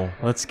 yeah.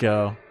 Let's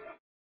go.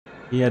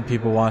 He had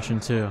people watching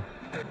too.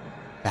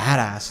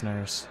 Badass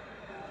nurse.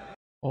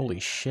 Holy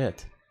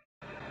shit.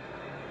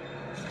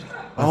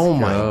 Oh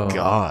my go.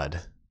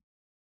 god.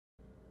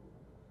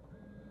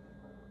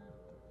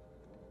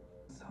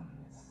 Son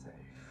is safe.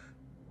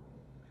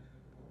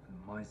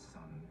 And my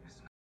son is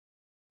not.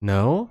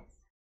 No?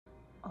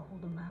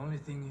 Old man. Only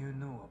thing you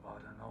know about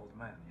an old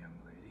man, young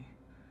lady.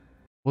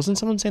 Wasn't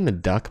someone saying the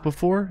duck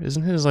before?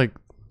 Isn't his like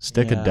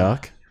stick Yeah. a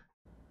duck?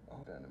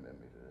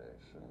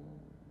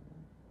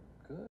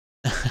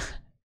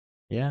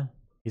 Yeah,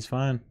 he's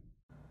fine.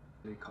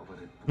 They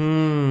covered it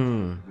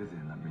Hmm.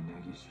 within a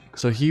Minegi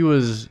So he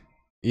was,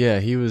 yeah,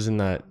 he was in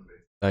that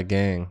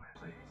gang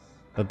place.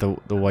 that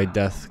the White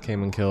Death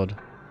came and killed.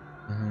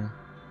 Mm-hmm.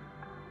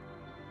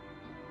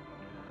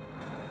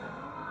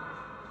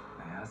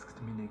 I asked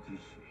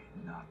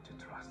Minegishi not to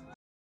trust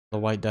The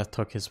White Death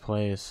took his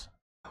place.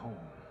 home.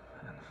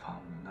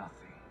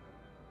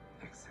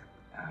 except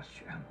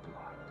ash and blood.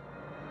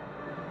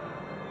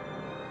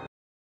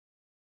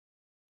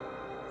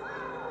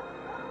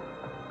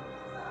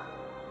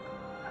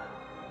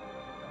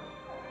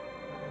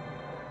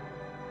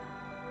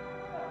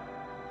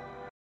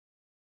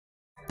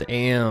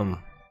 Damn.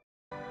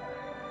 The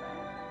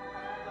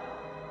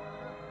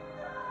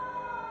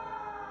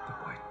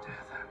White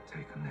Death had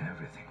taken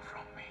everything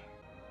from me.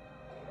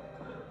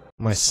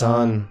 My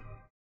son.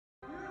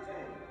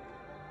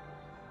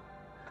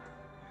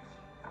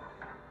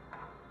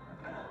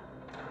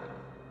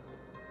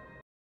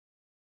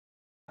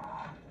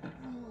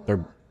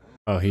 They're.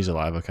 Oh, he's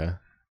alive. Okay.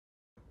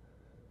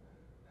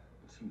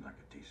 Seemed like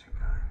a decent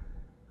guy.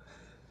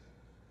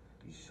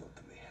 He shot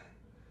me.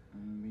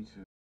 Me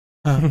too.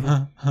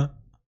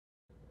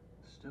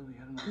 Still, he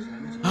had another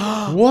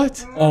sandwich.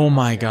 What? Oh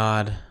my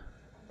god.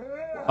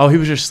 Oh, he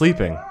was just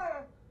sleeping.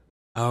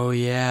 Oh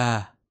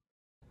yeah.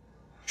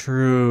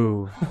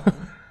 True.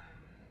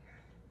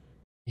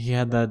 He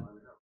had that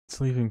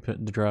sleeping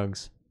pit, the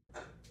drugs.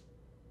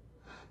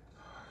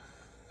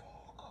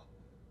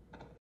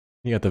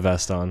 You got the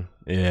vest on.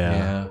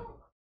 Yeah.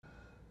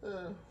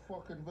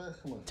 Fucking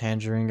vessel.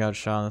 Tangerine got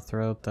shot in the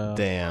throat though.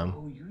 Damn.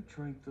 Oh, you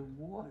drank the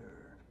water.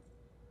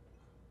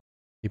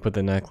 You put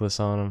the necklace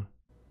on him.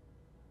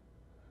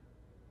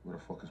 Where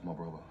the fuck is my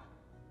brother?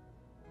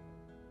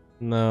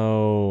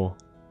 No.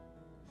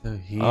 So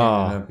he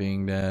Oh. ended up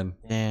being dead.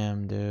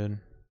 Damn, dude.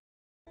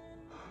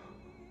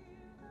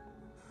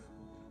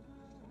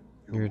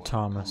 You're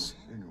Thomas.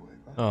 Anyway,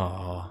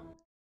 Oh.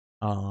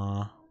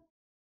 Aw.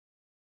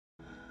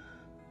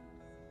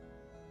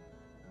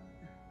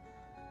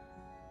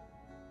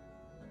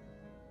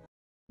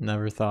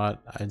 Never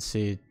thought I'd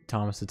see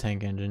Thomas the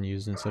Tank Engine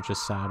used in such a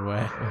sad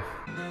way.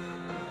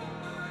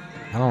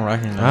 I don't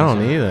recognize I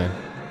don't him. either.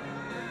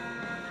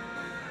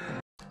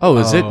 Oh,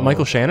 is it Oh.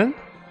 Michael Shannon?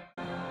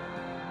 I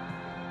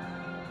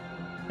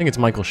think it's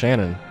Michael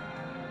Shannon.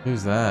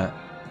 Who's that?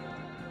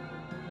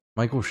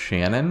 Michael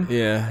Shannon?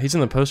 Yeah, he's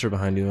in the poster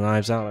behind you,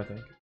 Knives Out, I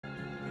think.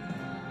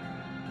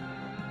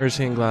 Or is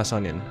he in Glass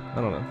Onion? I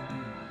don't know.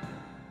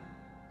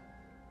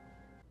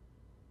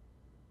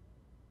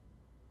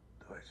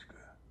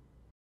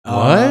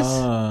 What?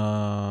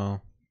 Oh.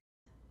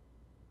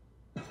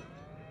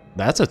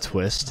 That's a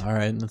twist.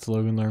 Alright, that's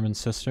Logan Lerman's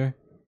sister.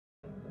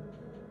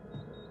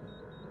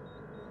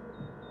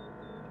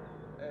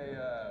 Hey,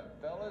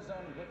 fellas,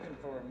 I'm looking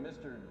for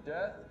Mr.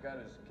 Death. Got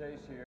his case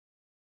here.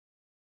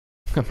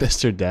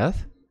 Mr.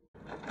 Death?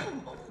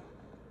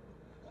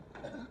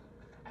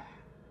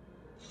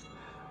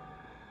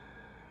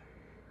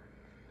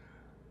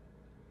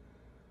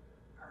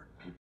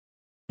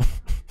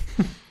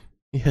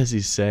 He has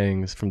these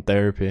sayings from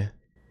therapy.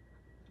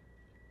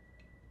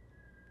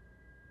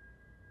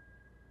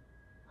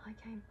 I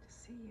came to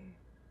see you.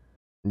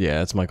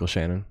 Yeah, it's Michael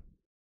Shannon.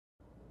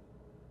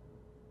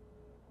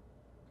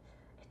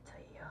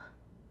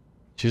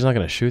 She's not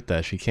gonna shoot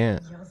that. She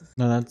can't.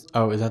 No, that's...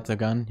 Oh, is that the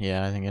gun?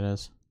 Yeah, I think it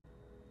is.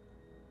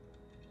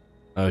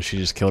 Oh, she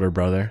just killed her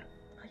brother.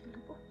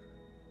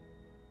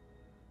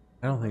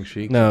 I don't think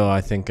she. No, I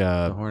think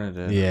The Hornet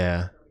did.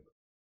 yeah.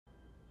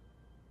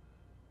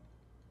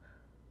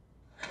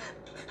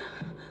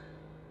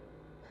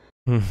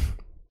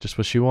 Just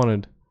what she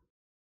wanted.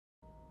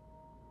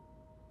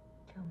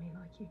 Kill me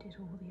like you did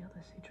all the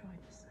others who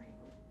tried to save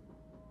me.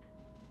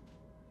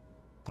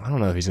 I don't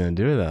know if he's gonna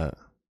do that.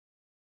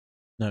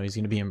 No, he's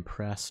gonna be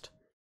impressed.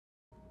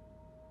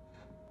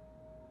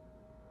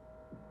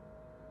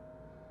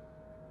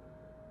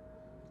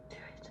 Do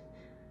it.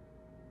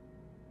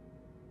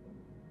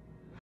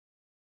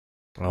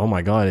 Oh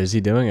my god, is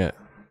he doing it?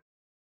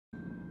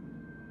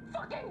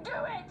 Fucking do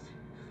it!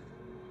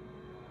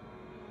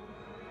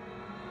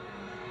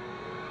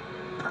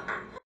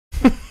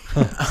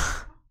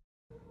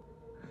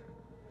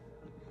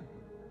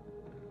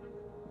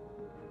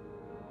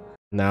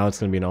 Now it's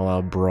gonna be an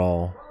all-out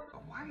brawl.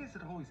 Why is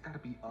it always gotta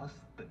be us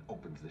that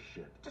opens the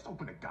shit? Just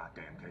open the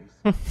goddamn case.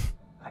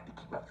 I can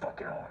keep my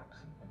fucking arms.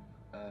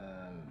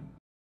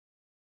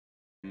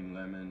 Green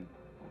lemon.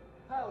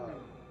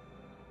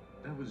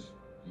 That was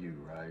you,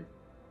 right?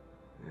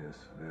 Yes,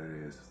 there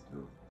it is.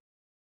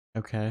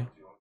 Okay.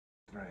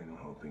 Right, I'm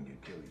hoping you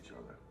kill each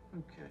other.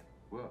 Okay.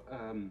 Well,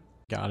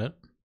 Got it.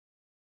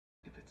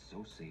 If it's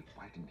so safe,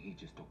 why didn't he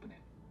just open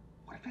it?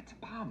 What if it's a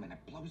bomb and it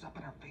blows up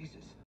in our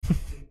faces?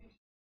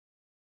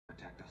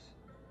 Protect us.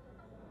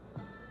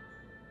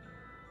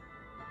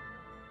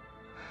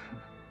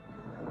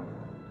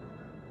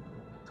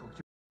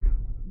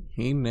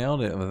 He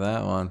nailed it with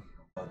that one.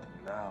 But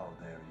now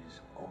there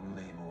is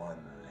only one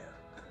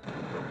left.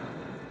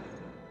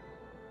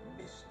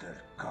 Mr.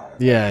 Carver.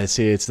 Yeah,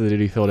 see, it's the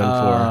dude he filled in for.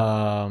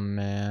 Oh,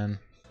 man.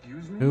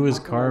 Who is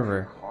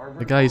Carver?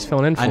 The guy he's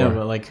filling in for. I know,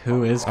 but like,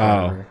 who is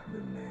Carver? The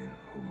man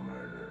who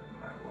murdered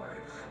my wife.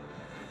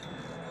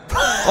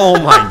 Oh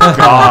my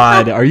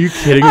god, are you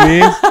kidding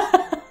me?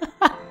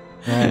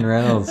 Ryan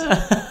Reynolds.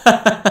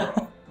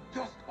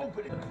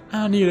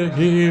 I need a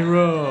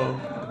hero.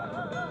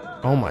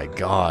 Oh my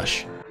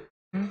gosh.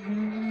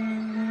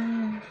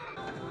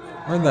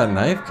 Where'd that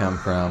knife come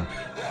from?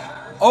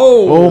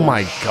 Oh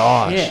my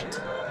gosh.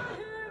 Shit.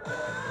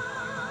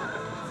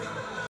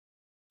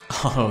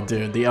 Oh,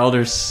 dude, the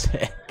elder's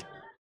sick.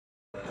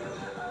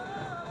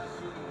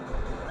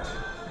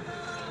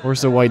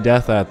 Where's the White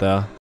Death at,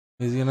 though?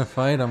 He's gonna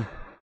fight him.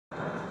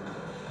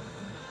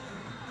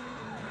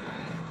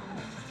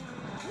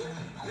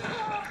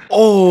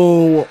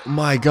 Oh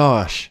my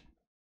gosh.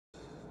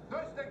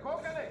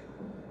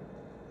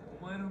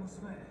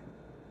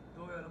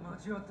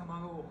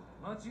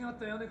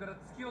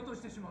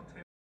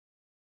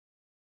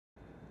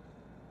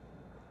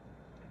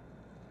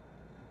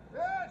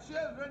 Yeah,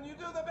 children, you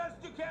do the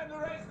best you can to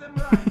raise them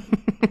right.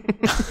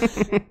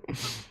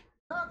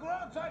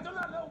 Grown, I do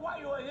not know why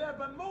you are here,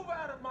 but move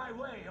out of my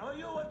way, or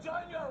you will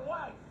join your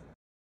wife.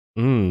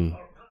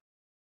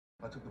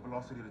 I took the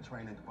velocity of the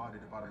train and divided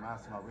it by the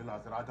mass, and I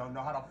realized that I don't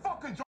know how to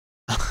fucking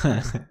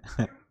drive.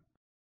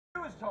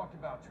 Who was talking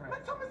about trains?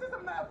 Man, Thomas is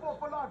a metaphor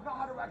for life, not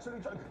how to actually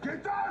drive.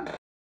 Get down!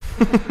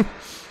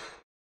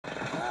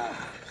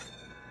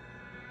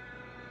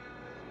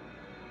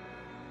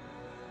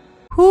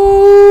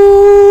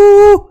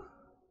 Whoo!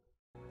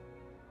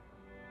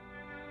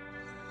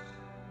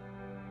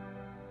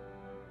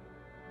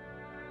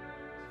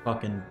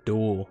 Fucking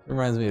duel.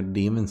 Reminds me of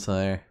Demon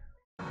Slayer.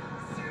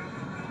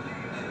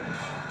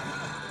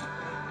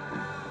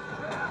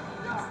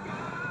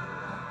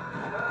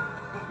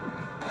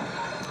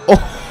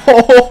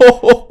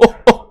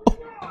 Oh,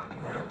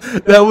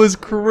 that was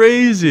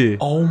crazy.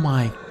 Oh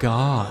my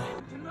god.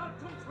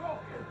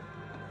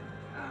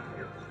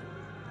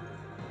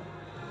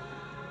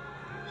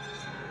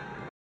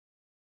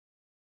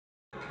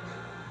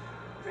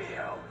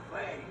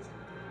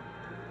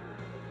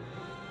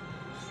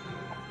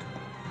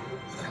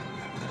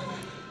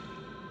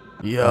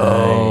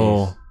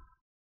 Yo.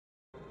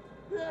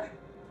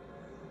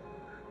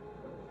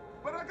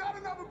 But I got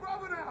another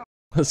brother now!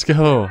 Let's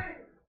go.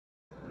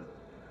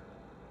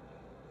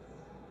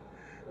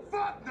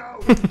 Fuck no!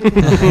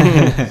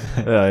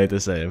 Yeah, I hate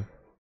the same.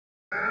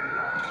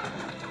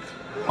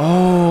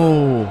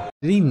 Oh.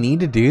 Did he need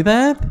to do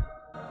that?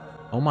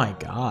 Oh my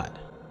god.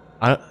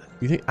 I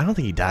don't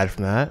think he died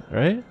from that,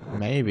 right?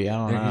 Maybe, I I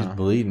don't think he's know.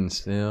 bleeding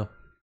still.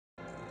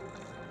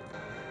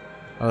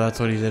 Oh, that's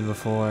what he did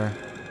before.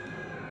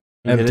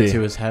 He Empty. hit it to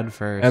his head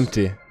first.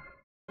 Empty.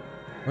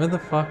 Where the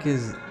fuck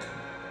is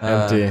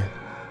Empty.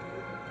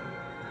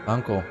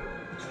 Uncle?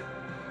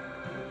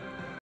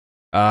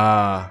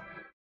 Ah.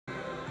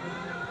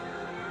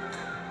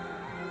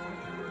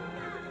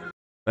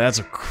 That's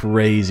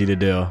crazy to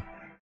do.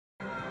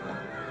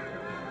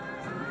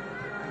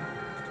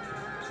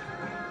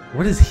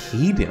 What is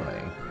he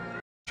doing?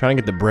 Trying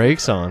to get the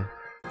brakes on.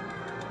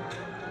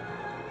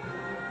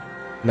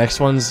 Next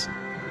one's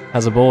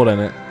has a bullet in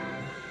it.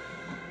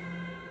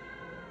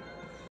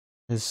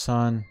 His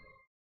son.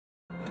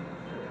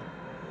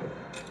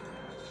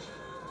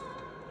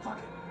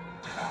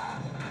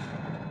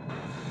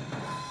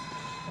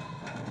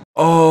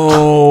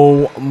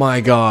 Oh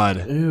my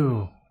god.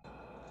 Ew.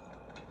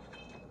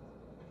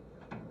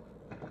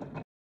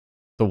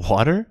 The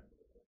water?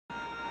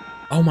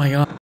 Oh my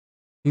god.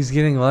 He's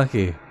getting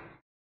lucky.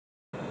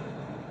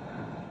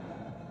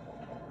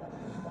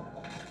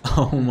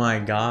 Oh my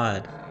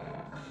god.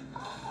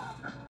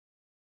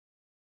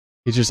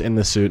 He's just in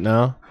the suit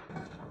now.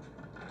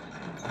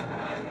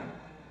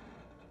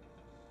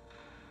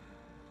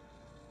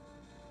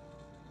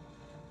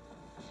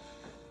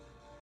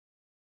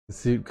 The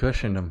suit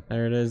cushioned him.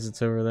 There it is,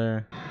 it's over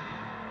there.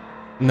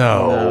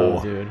 No.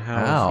 No, dude,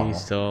 how Ow. is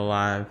he still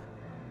alive?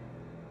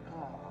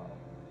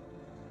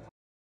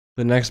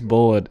 The next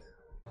bullet,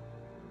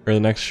 or the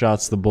next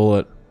shot's the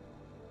bullet.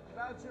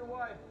 That's your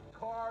wife,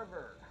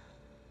 Carver.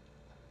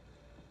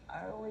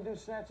 I only do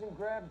snatch and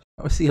grab.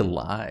 How is he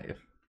alive?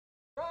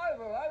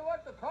 Carver, I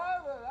want the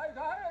Carver. I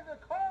hired the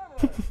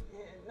Carver.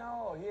 Yeah,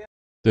 no, yeah.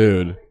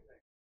 Dude.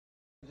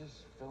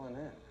 Just filling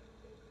in.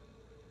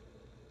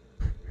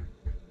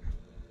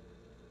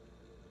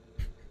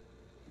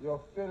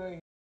 You're filling.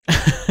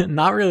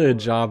 Not really a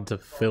job to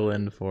fill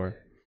in for.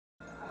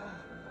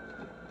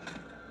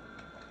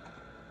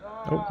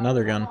 Oh,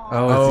 another gun.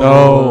 Oh, it's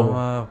Oh.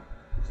 wow.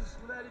 Just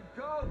let it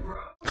go,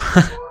 bro.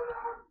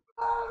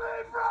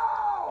 Only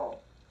bro.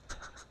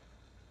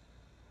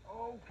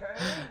 Okay.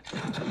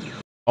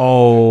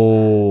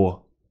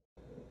 Oh.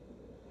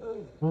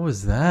 What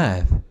was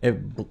that?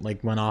 It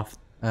like went off.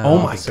 Oh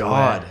my opposite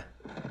god. way.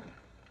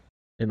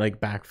 It like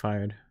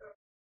backfired.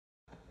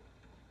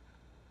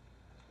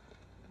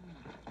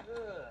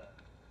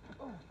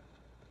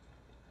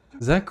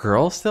 Is that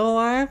girl still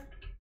alive?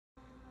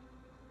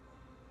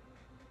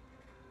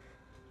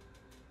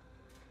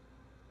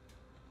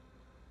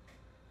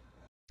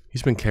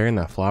 He's been carrying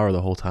that flower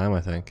the whole time,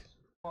 I think.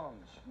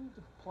 Shouldn't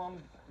the plum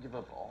give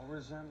up all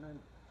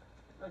resentment?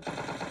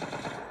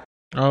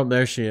 Oh,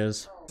 there she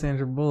is.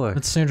 Sandra Bullock.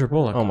 That's Sandra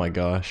Bullock. Oh my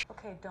gosh.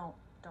 Okay, don't.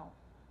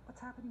 What's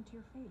happening to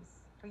your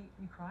face? Are you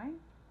crying?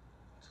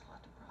 It's a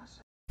lot to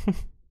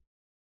process.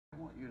 I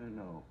want you to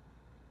know,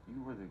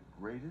 you were the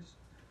greatest,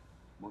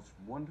 most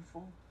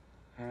wonderful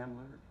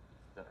handler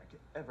that I could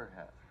ever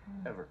have.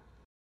 Ever.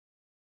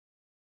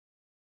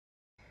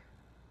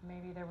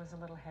 Maybe there was a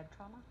little head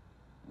trauma?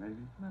 Maybe.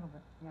 A little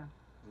bit, yeah.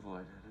 A little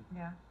lightheaded.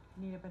 Yeah.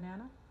 Need a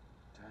banana?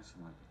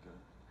 Dancing might be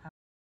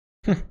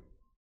good.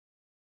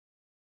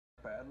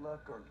 Bad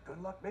luck or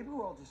good luck? Maybe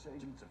we're all just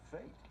agents of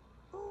fate.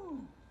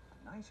 Ooh,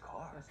 nice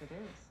car. Yes, it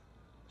is.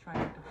 Try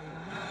not to bleed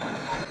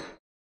on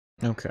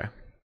it. Okay.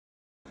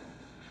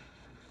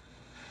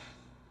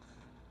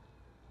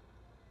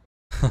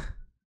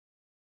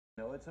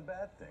 No, it's a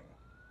bad thing.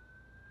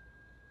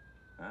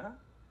 Huh?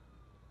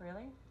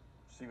 Really?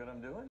 See what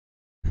I'm doing?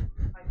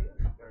 I do.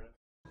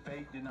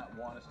 Fate did not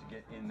want us to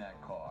get in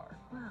that car.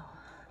 Well,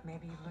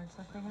 maybe you've learned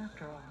something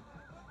after all.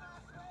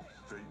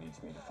 Fate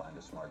needs me to find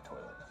a smart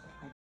toilet.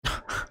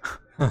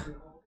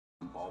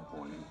 Ball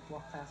pointing.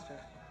 Walk faster.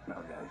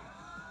 Okay.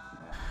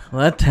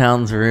 Well, that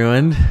town's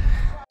ruined.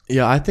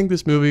 Yeah, I think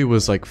this movie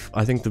was like,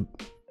 I think the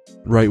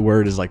right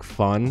word is like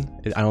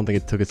fun. I don't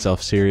think it took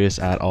itself serious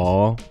at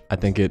all. I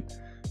think it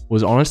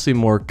was honestly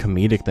more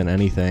comedic than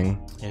anything.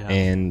 Yeah.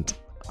 And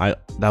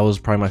that was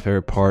probably my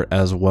favorite part,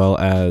 as well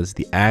as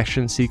the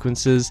action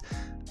sequences,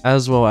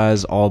 as well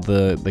as all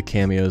the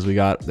cameos we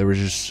got. There was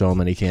just so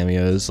many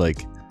cameos.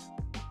 Like,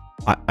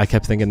 I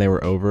kept thinking they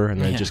were over,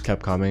 and then it just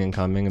kept coming and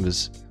coming. It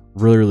was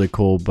really, really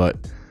cool. But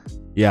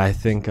yeah, I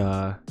think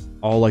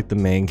all like the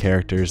main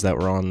characters that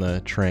were on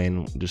the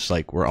train just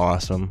like were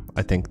awesome.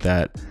 I think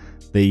that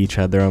they each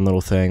had their own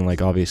little thing.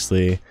 Like,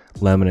 obviously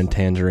Lemon and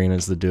Tangerine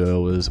as the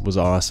duo was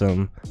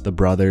awesome. The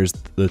brothers,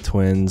 the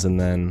twins, and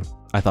then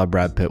I thought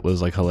Brad Pitt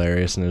was like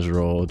hilarious in his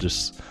role.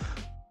 Just,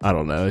 I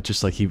don't know, it's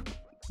just like he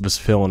was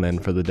filling in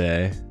for the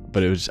day.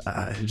 But it was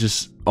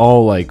just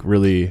all like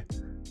really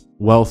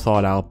well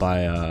thought out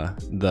by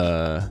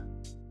the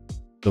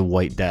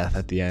White Death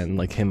at the end,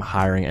 like him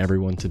hiring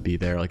everyone to be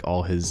there, like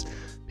all his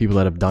people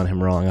that have done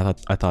him wrong.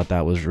 I thought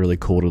that was really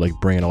cool to like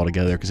bring it all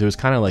together, because it was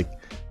kind of like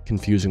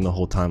confusing the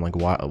whole time, like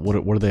what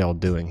are they all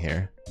doing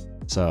here?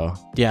 So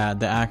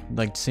yeah,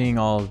 like seeing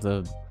all of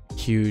the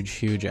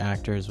huge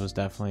actors was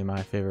definitely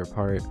my favorite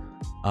part.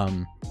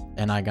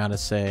 And I gotta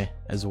say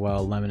as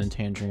well, Lemon and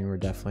Tangerine were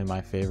definitely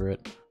my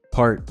favorite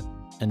part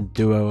and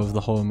duo of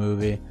the whole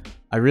movie.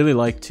 I really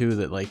like too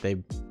that like they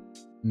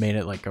made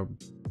it like a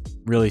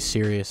really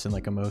serious and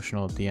like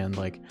emotional at the end.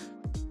 Like,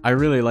 I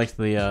really liked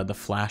the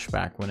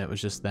flashback when it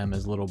was just them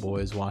as little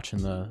boys watching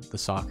the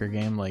soccer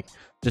game. Like,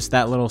 just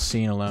that little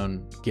scene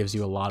alone gives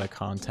you a lot of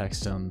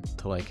context to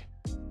like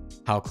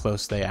how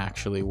close they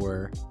actually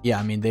were. Yeah,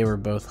 I mean, they were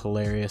both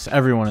hilarious.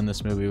 Everyone in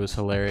this movie was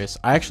hilarious.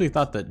 I actually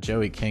thought that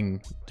Joey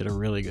King did a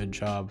really good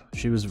job.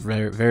 She was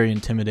very, very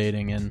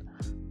intimidating, and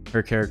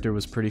her character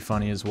was pretty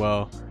funny as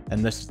well.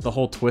 And the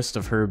whole twist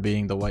of her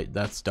being the White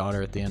Death's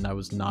daughter at the end, I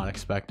was not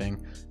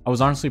expecting. I was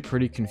honestly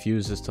pretty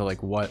confused as to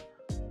like what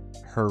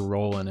her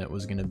role in it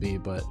was going to be,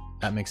 but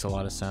that makes a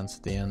lot of sense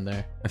at the end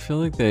there. I feel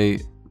like they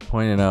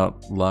pointed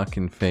out luck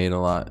and fate a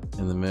lot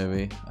in the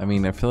movie. I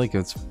mean, I feel like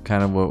it's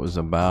kind of what it was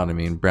about. I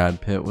mean,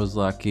 Brad Pitt was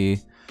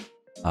lucky.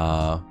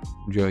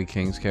 Joey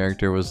King's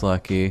character was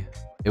lucky.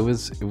 It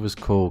was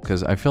cool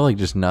because I feel like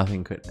just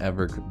nothing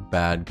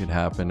bad could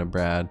happen to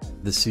Brad.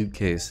 The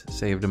suitcase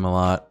saved him a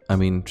lot. I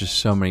mean, just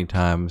so many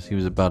times he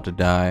was about to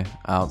die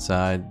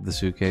outside. The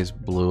suitcase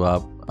blew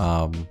up,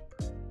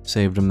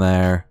 saved him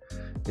there.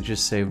 It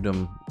just saved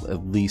him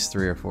at least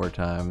 3 or 4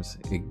 times.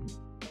 It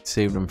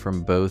saved him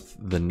from both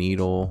the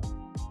Needle,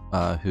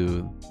 what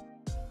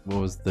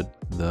was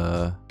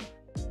the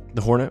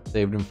Hornet?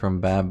 Saved him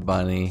from Bad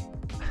Bunny.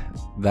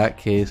 That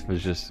case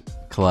was just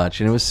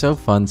clutch, and it was so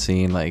fun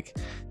seeing like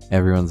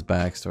everyone's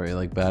backstory.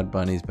 Like Bad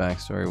Bunny's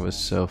backstory was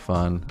so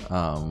fun.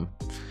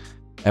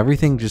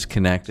 Everything just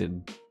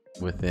connected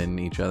within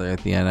each other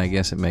at the end. I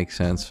guess it makes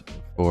sense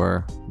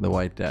for the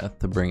White Death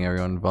to bring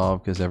everyone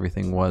involved because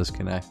everything was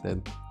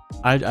connected.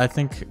 I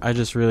think I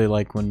just really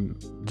like when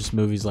just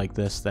movies like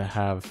this that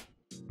have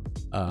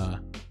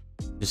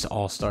just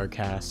all-star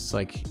casts.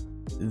 Like,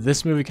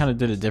 this movie kind of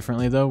did it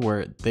differently though,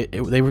 where they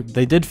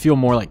did feel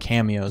more like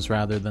cameos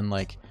rather than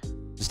like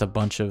just a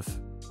bunch of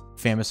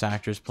famous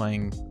actors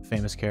playing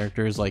famous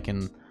characters, like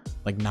in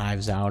like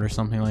Knives Out or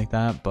something like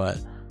that. But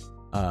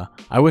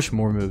I wish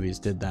more movies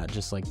did that.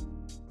 Just like,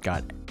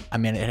 I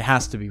mean, it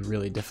has to be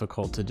really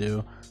difficult to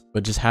do,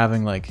 but just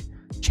having like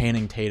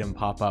Channing Tatum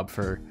pop up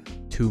for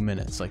 2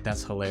 minutes, like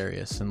that's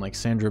hilarious. And like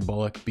Sandra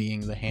Bullock being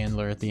the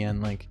handler at the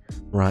end, like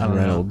Ryan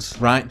Reynolds.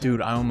 Right,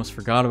 dude, I almost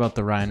forgot about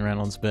the Ryan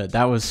Reynolds bit.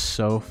 That was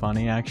so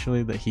funny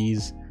actually, that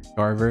he's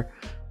Carver.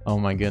 Oh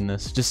my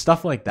goodness, just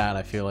stuff like that.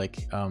 I feel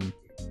like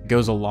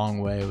goes a long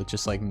way with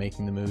just like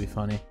making the movie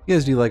funny. If you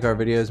guys do like our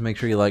videos, make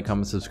sure you like,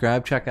 comment,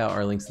 subscribe. Check out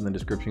our links in the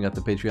description. You got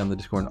the Patreon, the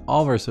Discord, and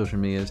all of our social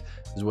medias,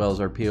 as well as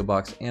our PO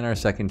box and our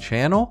second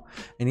channel.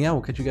 And yeah,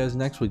 we'll catch you guys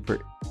next week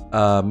for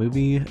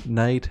movie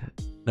night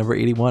number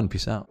 81.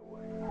 Peace out.